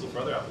very useful for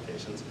other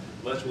applications.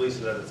 Let's release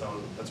it as its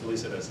own. Let's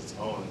release it as its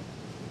own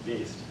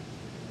beast.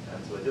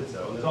 And so they did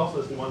so. And there's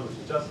also this one which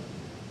has just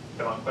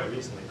come out quite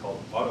recently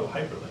called auto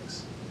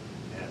hyperlinks.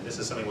 And this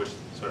is something which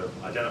sort of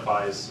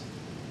identifies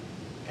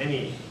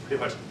pretty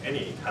much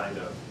any kind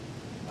of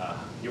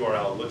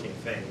URL-looking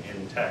thing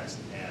in text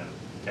and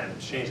can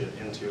change it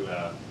into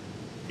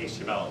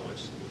HTML,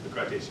 which is the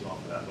correct HTML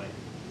for that link.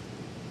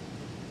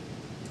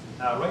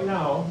 Right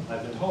now,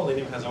 I've been told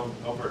Adium has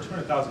over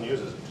 200,000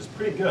 users, which is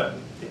pretty good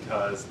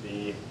because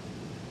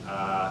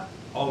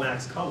all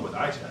Macs come with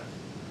iChat.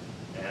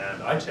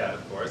 And iChat,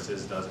 of course,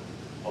 does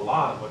a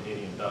lot of what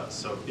Adium does.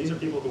 So these are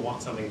people who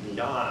want something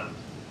beyond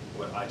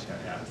what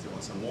iChat has. They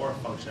want some more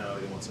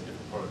functionality, they want some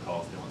different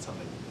protocols, they want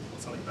something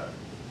better.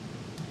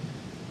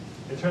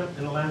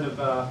 In the land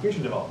of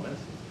future development,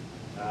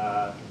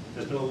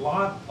 there's been a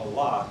lot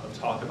of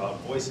talk about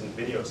voice and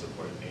video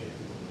support in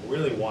Adium. We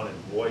really wanted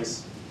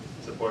voice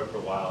support for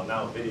a while,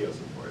 now video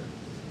support.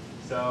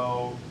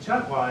 So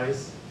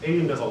chat-wise,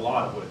 Adium does a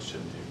lot of what it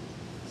should do.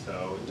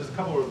 So in just a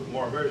couple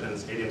more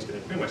versions, Adium's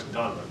getting pretty much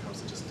done when it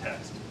comes to just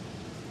text.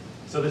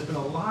 So there's been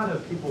a lot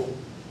of people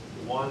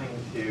wanting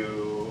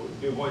to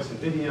do voice and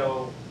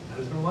video, and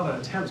there's been a lot of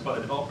attempts by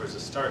the developers to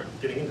start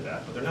getting into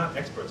that, but they're not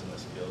experts in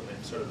this field.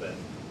 They've sort of been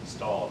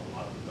stalled in a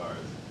lot of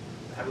regards.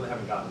 They really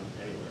haven't gotten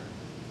anywhere.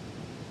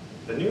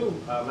 The new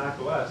Mac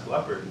OS,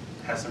 Leopard,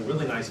 has some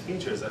really nice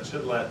features that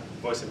should let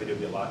voice and video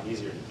be a lot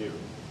easier to do.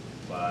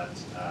 But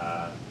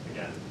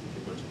again,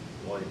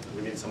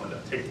 we need someone to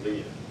take the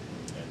lead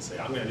and say,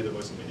 I'm going to do the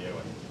voice and video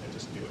and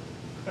just do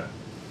it.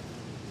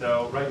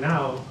 So right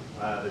now,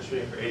 they're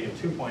shooting for Adium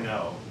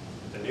 2.0,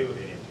 the new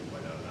Adium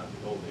 2.0, not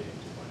the old Adium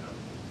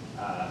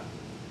 2.0,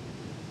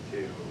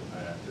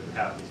 to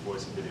have these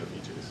voice and video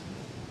features.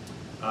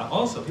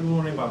 Also, people are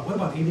wondering about, what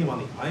about Adium on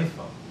the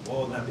iPhone?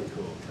 Well, wouldn't that be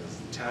cool? Because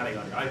chatting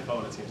on your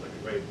iPhone, it seems like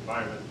a great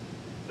environment.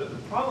 The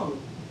problem,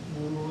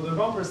 the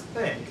developers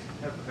think,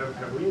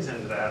 have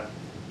reasoned that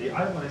the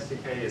iPhone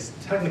SDK is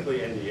technically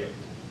NDA,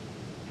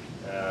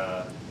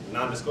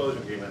 non-disclosure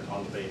agreement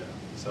on the beta.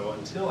 So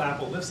until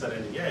Apple lifts that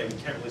NDA, we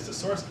can't release the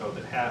source code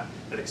that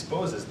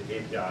exposes the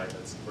API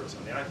that works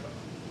on the iPhone.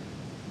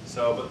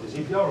 So, but the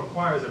GPL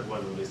requires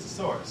everyone to release the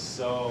source.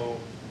 So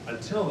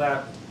until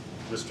that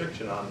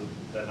restriction on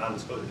the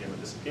non-disclosure agreement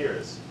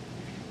disappears,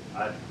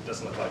 it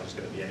doesn't look like there's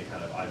going to be any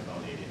kind of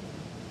iPhone Adium,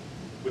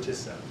 which is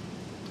sad.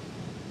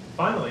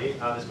 Finally,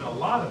 there's been a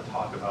lot of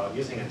talk about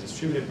using a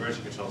distributed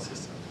version control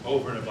system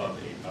over and above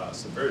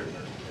Subversion,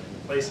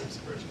 in place of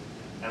Subversion,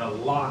 and a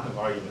lot of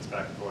arguments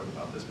back and forth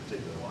about this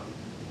particular one.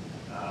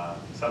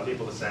 Some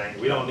people are saying,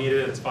 we don't need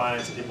it, it's fine.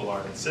 Some people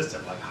are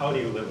insistent, like, how do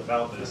you live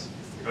without this?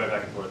 You're going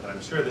back and forth, and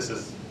I'm sure this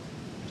is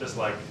just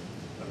like,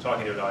 I'm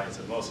talking to an audience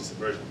of mostly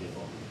Subversion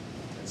people.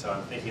 And so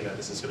I'm thinking that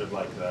this is sort of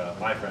like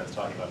my friends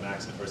talking about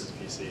Macs versus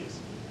PCs.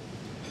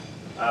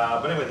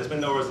 But anyway, there's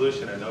been no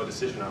resolution and no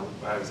decision on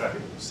how exactly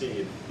to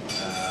proceed.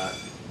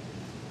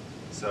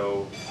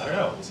 So I don't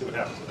know, we'll see what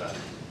happens with that.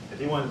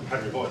 If you want to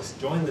have your voice,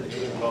 join the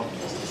Adium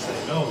development and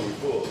say, no, you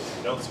fools,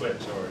 don't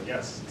switch, or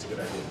yes, it's a good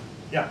idea.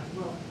 Yeah?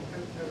 Well,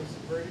 as a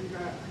Subversion guy,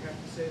 I have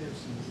to say there's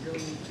some really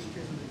neat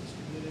features in the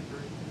distributed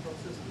version control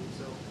system,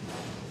 so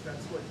if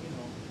that's what,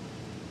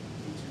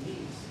 feature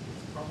needs,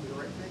 it's probably the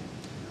right thing.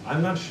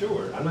 I'm not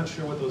sure. I'm not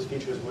sure what those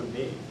features would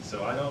be.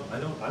 So I'm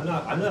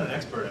not an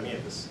expert in any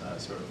of this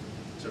sort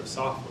of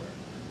software.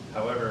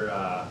 However,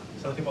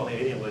 some people on the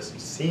Adium list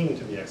seem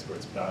to be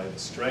experts by the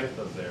strength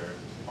of their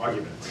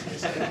arguments.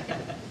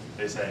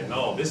 They say,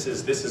 no, this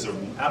is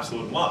an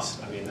absolute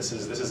must. I mean, this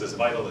is as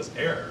vital as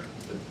air.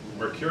 The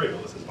mercurial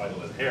is as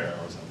vital as air,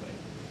 or something.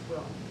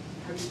 Well,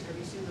 have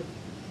you seen the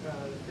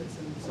Fitz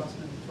and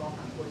Sussman talk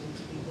on poison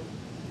to people?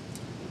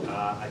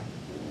 I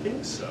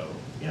think so.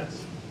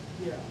 Yes.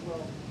 Yeah.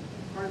 Well,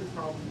 part of the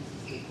problem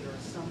is that there are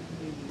some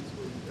communities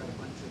where you've got a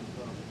bunch of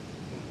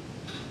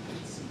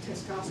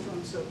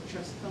testosterone-soaked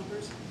chest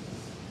thumpers.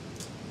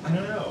 I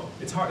don't know.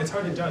 It's hard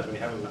to judge when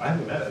you haven't. I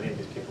haven't met any of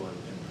these people in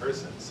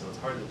person, so it's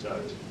hard to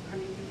judge. I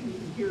mean, you can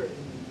even hear it in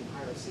the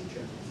IRC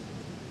channels.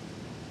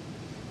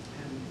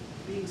 And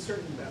being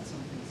certain about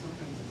something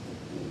sometimes is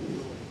a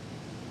little.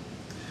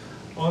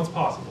 Well, it's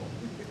possible.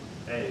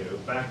 Anyway,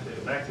 back to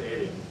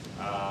Adium.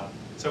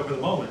 So for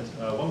the moment,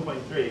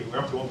 1.3, we're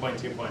up to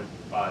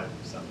 1.2.5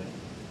 something,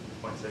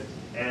 0.6,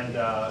 and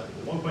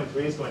 1.3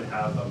 is going to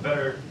have a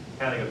better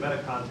handling of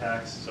meta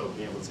contacts, so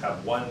being able to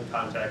have one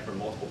contact for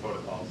multiple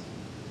protocols.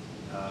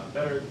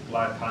 Better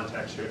live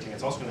contact shirting.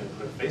 It's also going to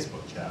include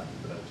Facebook chat,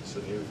 just a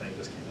new thing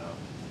just came out,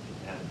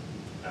 and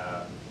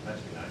that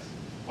should be nice.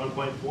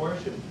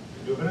 1.4 should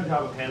do a better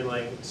job of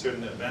handling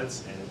certain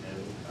events and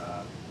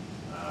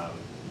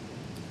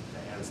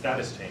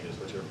status changes,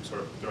 which are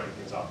sort of throwing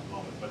things off at the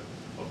moment, but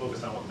we'll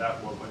focus on that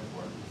for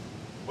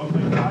 1.4.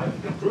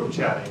 1.5, group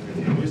chatting. If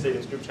you use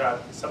Adium's group chat,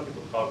 some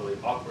people call it really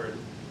awkward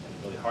and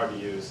really hard to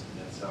use,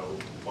 and so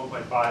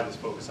 1.5 is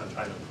focused on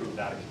trying to improve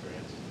that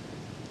experience.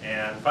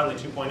 And finally,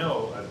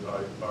 2.0, as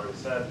I've already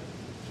said,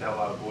 should have a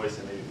lot of voice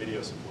and maybe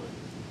video support.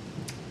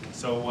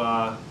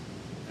 So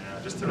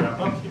just to wrap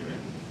up here,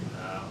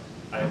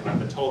 I've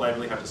been told I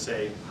really have to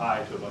say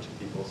hi to a bunch of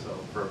people, so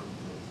for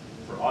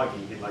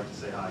Augie, he'd like to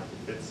say hi to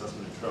Fitz,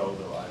 Sussman, and Tro,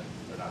 though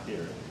they're not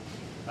here.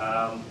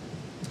 I'd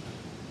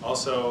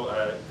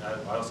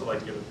also like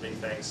to give a big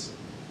thanks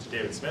to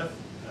David Smith,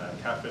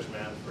 Catfish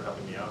Man, for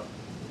helping me out,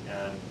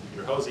 and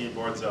Peter Hosey,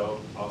 Boardzo,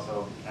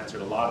 also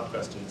answered a lot of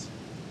questions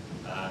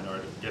in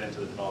order to get into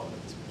the development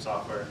of this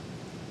software.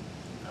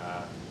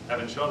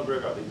 Evan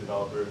Schoenberg, our lead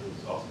developer,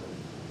 who's also been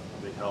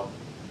a big help,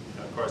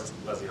 and of course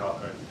Leslie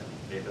Hoffner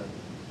and Nathan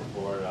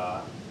for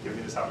giving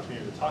me this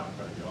opportunity to talk in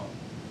front of you all.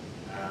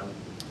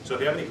 So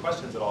if you have any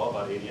questions at all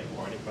about Adium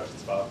or any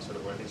questions about sort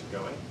of where things are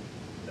going,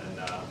 then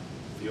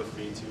feel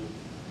free to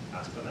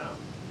ask them now.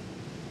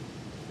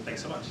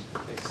 Thanks so much.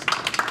 Thanks.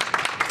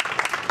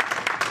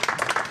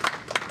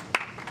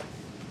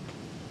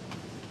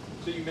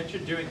 So you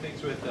mentioned doing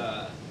things with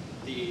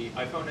the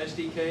iPhone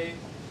SDK.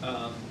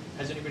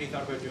 Has anybody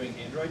thought about doing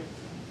Android?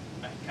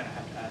 I kind of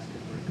have to ask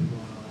if we're Google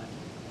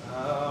and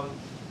all that.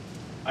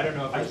 I don't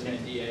know if there's an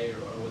NDA or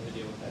what the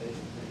deal with that is.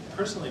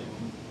 Personally,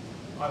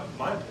 my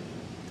opinion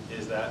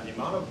is that the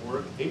amount of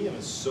work, Adium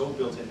is so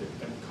built into,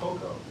 and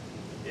Cocoa,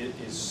 it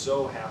is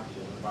so happy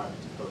in the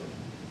environment to code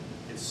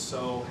it. It's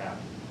so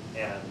happy.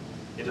 And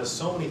it does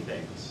so many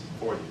things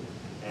for you.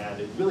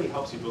 And it really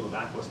helps you build a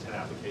macOS 10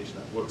 application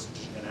that works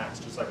and acts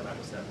just like a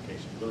macOS 10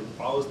 application. It really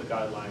follows the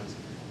guidelines,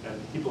 and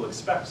people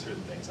expect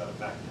certain things out of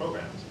Mac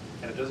programs,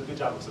 and it does a good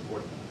job of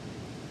supporting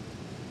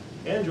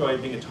that. Android,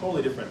 being a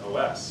totally different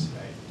OS,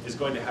 is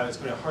going to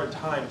have a hard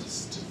time to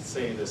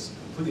say this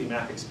completely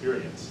Mac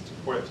experience to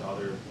port it to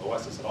other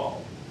OSs at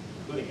all,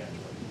 including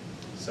Android.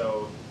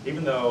 So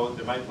even though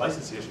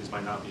licensing issues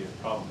might not be a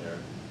problem there,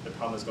 the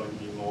problem is going to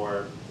be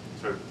more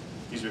sort of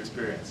user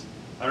experience.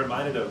 I'm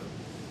reminded of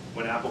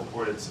when Apple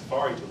ported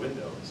Safari to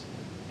Windows,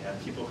 and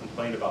people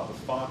complained about the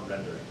font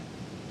rendering.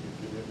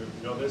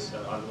 You know this?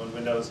 On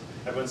Windows,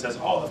 everyone says,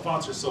 oh, the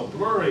fonts are so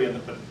blurry,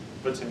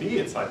 but to me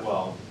it's like,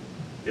 well,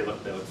 they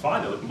look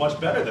fine. They look much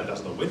better than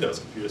does on the Windows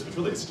computers, which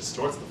really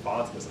distorts the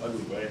fonts in this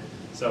ugly way.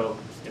 So,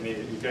 I mean,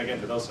 you're going to get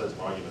into those sorts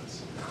of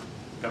arguments.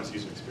 becomes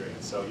user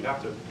experience. So you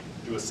have to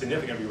do a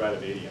significant rewrite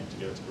of Adium to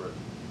get it to work.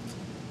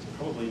 So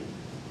probably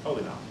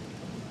not.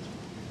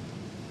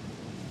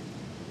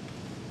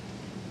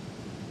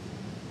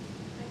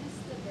 I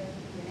missed the very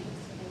beginning,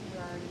 so maybe you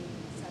already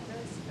said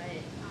this, but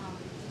did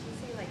you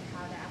say like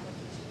how the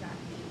application got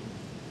named?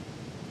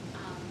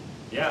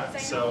 Yeah, because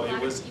I so know a it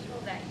lot was. of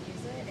people that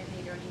use it and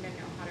they don't even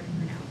know how to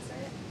pronounce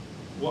it.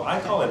 Well, I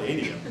call it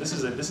Adium. This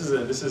is a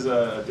People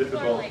are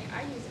difficult. like,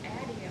 I use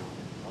Adium.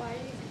 Oh, I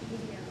use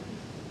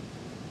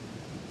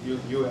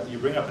Adium. You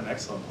bring up an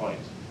excellent point.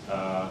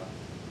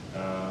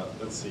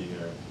 Let's see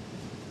here.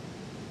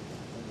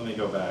 Let me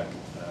go back.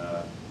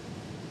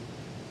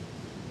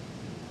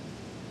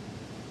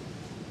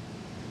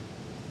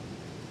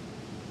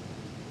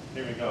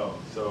 Here we go.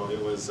 So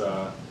it was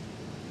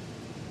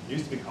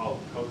used to be called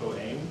Cocoa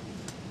Aim,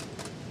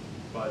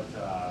 but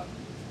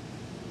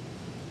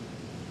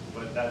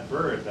that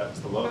bird that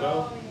was the logo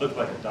Oh, yeah. looked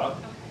like a duck,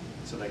 Okay.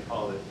 so they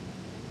called it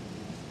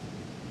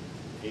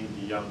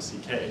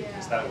ADUM-CK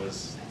because Yeah.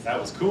 that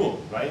was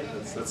cool, right?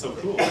 Okay. That's so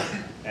cool,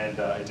 and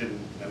it didn't,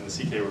 and the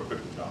CK were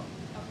quickly dropped.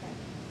 Okay.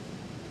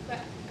 But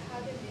how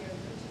did the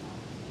original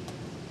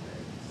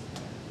words?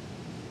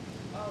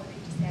 Oh, they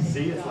just added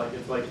See, duck.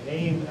 it's like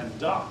aim and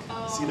duck.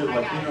 Oh, See, they're I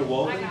like got it.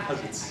 interwoven I got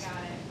because it. it's I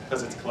got it.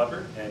 because it's Okay.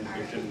 clever and All it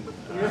right. didn't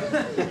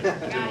it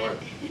didn't Got work.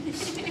 it.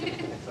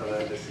 So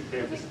the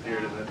CK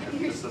disappeared and then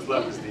this is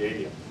left is the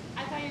Adium.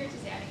 I thought you were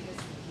just adding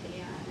this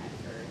K on at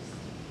first.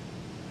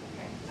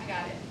 Okay, I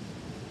got it.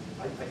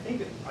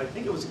 I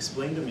think it was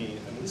explained to me.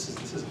 I mean, this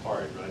is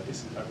hard, right?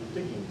 I'm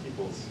digging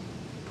people's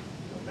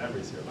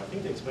memories here, but I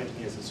think they explained to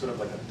me as sort of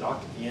like a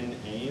duck in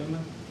aim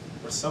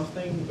or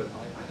something. But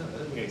I don't know. That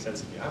doesn't make any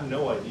sense to me. I have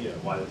no idea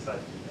why they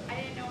decided to do that.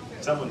 I didn't know if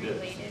it Someone was did.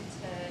 related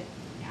to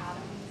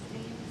Adam's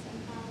name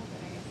somehow, but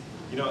I guess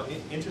not. You know,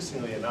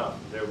 interestingly enough,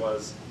 there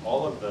was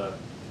all of the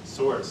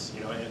source.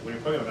 You know, when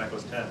you're programming Mac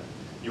OS 10,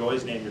 you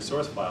always name your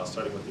source file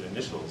starting with the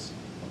initials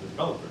of the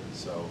developer.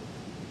 So,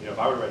 you know, if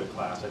I were to write a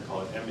class, I'd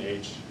call it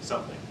MH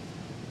something,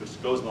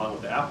 which goes along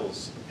with the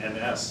Apple's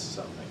MS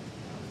something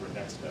for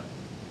next step.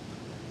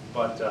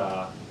 But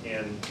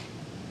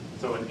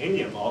so in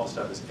Adium, all the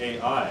stuff is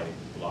AI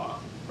blah,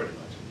 pretty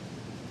much,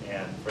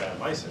 and for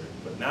Atomizer.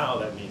 But now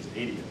that means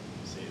Adium.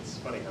 See, it's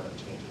funny how that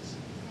changes.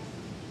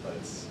 But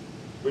it's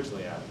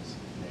originally Adam's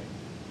name.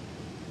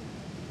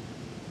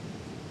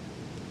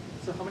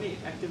 So how many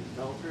active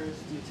developers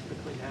do you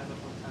typically have at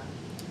one time?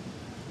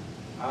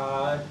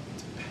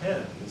 It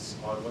depends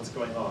on what's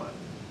going on.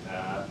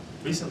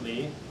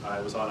 Recently,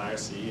 I was on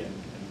IRC and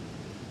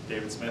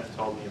David Smith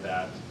told me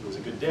that it was a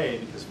good day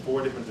because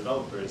 4 different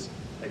developers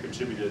had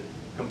contributed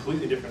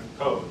completely different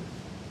code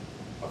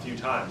a few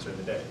times during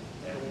the day.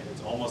 And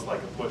it's almost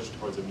like a push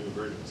towards a new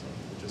version of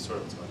something, which is sort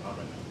of what's going on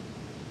right now.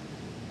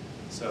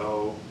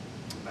 So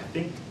I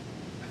think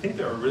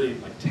there are really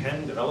like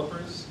 10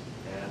 developers,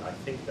 and I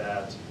think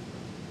that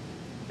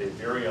they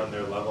vary on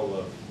their level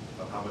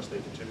of how much they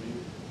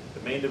contribute.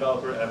 The main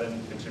developer,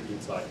 Evan,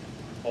 contributes like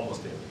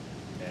almost daily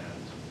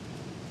and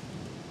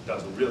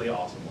does really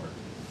awesome work.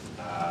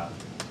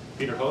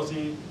 Peter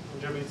Hosey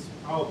contributes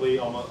probably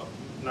almost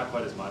not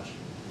quite as much.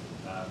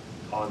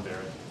 Colin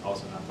Barrett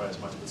also not quite as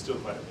much, but still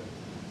quite a bit.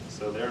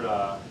 So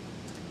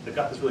they've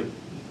got this really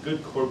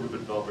good core group of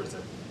developers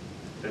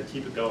that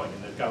keep it going,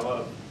 and they've got a lot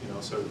of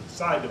sort of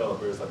side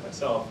developers like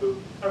myself who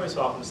every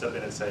so often step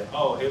in and say,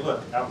 oh, hey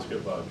look,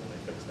 AppleScript bug, and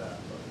they fix that.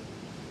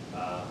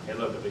 Or, hey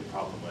look, a big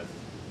problem with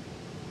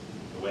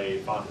the way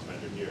font is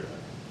rendered here,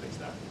 fix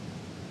that.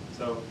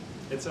 So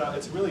it's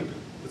a really good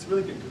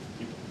group of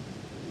people.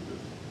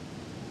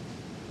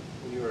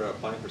 When you were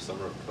applying for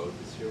Summer of Code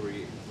this year, were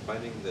you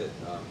finding that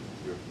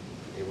you were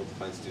able to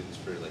find students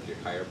for like your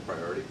higher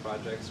priority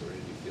projects, or did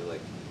you feel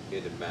like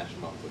you had to match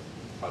them up with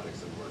projects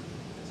that weren't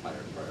as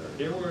higher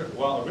priority?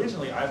 Well,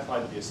 originally I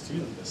applied to be a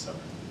student this summer,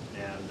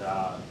 and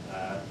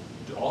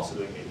also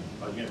doing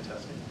unit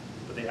testing.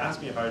 But they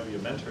asked me if I would be a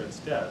mentor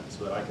instead,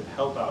 so that I could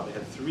help out. They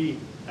had 3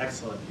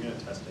 excellent unit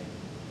testing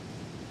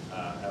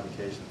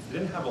applications. They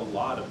didn't have a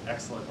lot of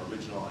excellent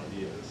original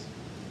ideas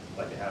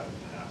like they have in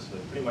the past. So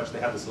pretty much they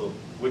have this little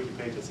wiki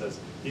page that says,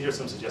 these are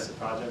some suggested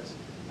projects,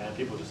 and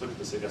people just look at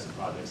the suggested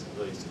projects and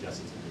really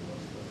suggested to do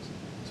most of those.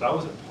 So I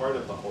wasn't part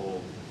of the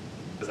whole,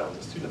 because I was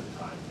a student at the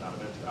time, not a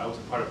mentor, I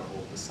wasn't part of the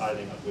whole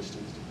deciding on which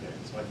students to pick.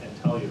 So I can't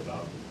tell you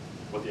about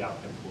what the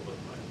applicant pool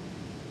looked like.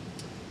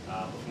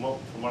 But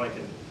from what I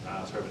can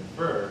sort of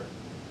infer,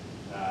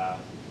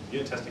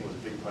 unit testing was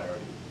a big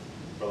priority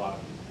for a lot of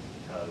people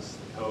because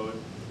the code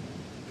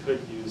could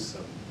use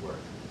some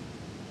work.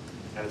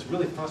 And it's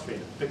really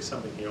frustrating to fix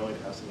something here only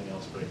to have something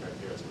else break right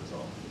here as a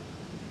result.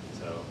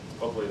 So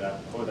hopefully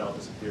that'll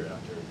disappear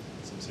after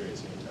some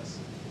serious unit tests.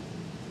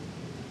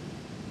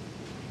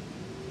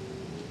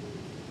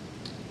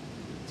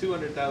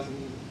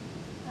 200,000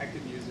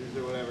 active users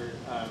or whatever,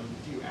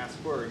 do you ask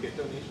for or get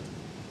donations?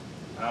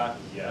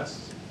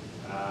 Yes,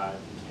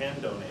 you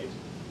can donate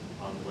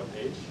on the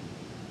webpage.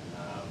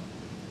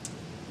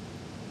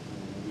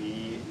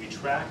 We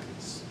track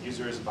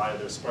users by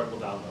their Sparkle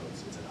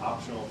downloads. It's an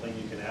optional thing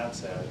you can add,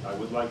 say, I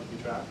would like to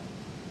be tracked.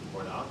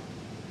 or not.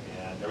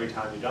 And every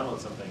time you download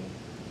something,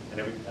 and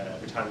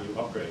every time you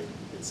upgrade,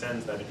 it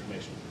sends that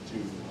information to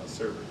a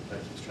server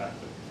that keeps track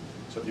of it.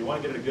 So if you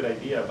want to get a good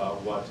idea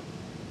about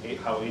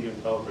how Adium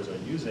developers are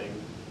using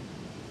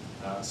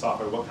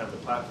software, what kinds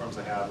of platforms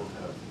they have, what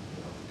kind of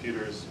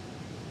computers,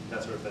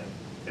 that sort of thing,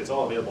 it's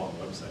all available on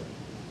the website,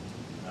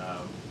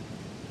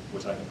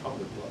 which I can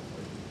probably pull up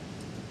for you.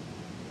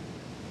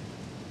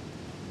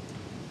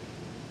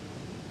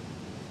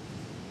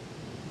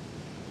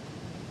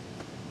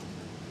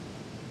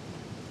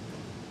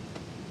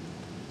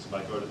 So if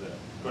I go to the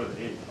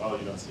Adium, oh,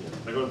 you don't see it.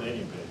 If I go to the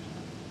Adium page,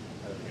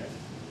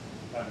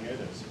 down here,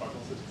 there's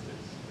Sparkle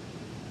statistics.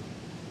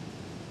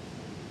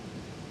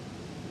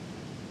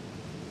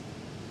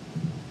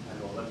 And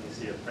it will let me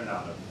see a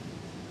printout of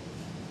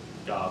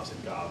gobs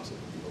and gobs of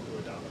people who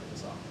are downloading the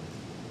software.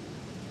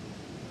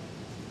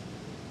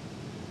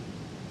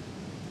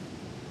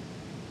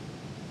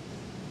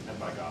 And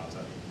by gobs, I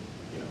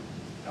mean,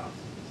 gobs.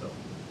 So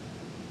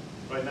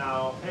right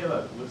now, hey,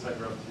 look, it looks like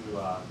we're up to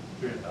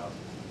 300,000.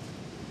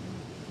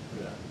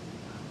 Look at that.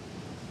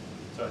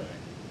 So anyway,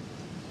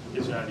 it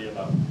gives you an idea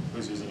about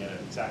who's using it and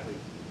exactly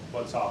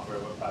what software,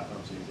 what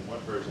platforms are using,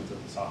 what versions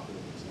of the software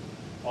they're using,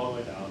 all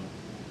the way down.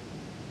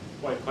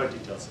 Quite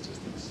detailed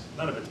statistics.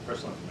 None of it's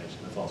personal information.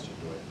 That's all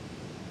stripped away.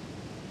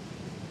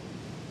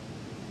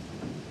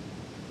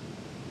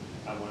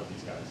 I'm one of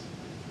these guys.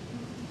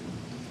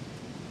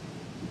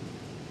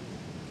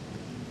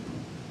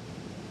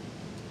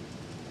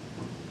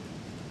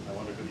 I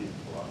wonder who these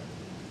people are.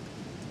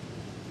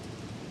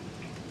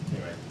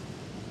 Anyway.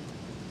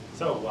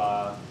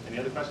 So, any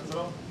other questions at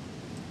all?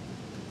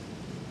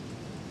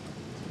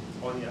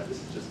 Oh yeah,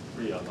 this is just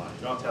free online.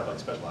 You don't have to have like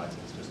special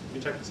access. Just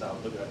you check this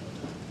out. Look at it.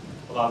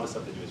 A lot of the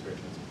stuff they do is very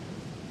transparent.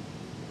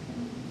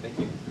 Thank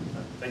you.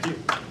 Thank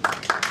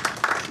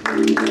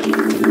you.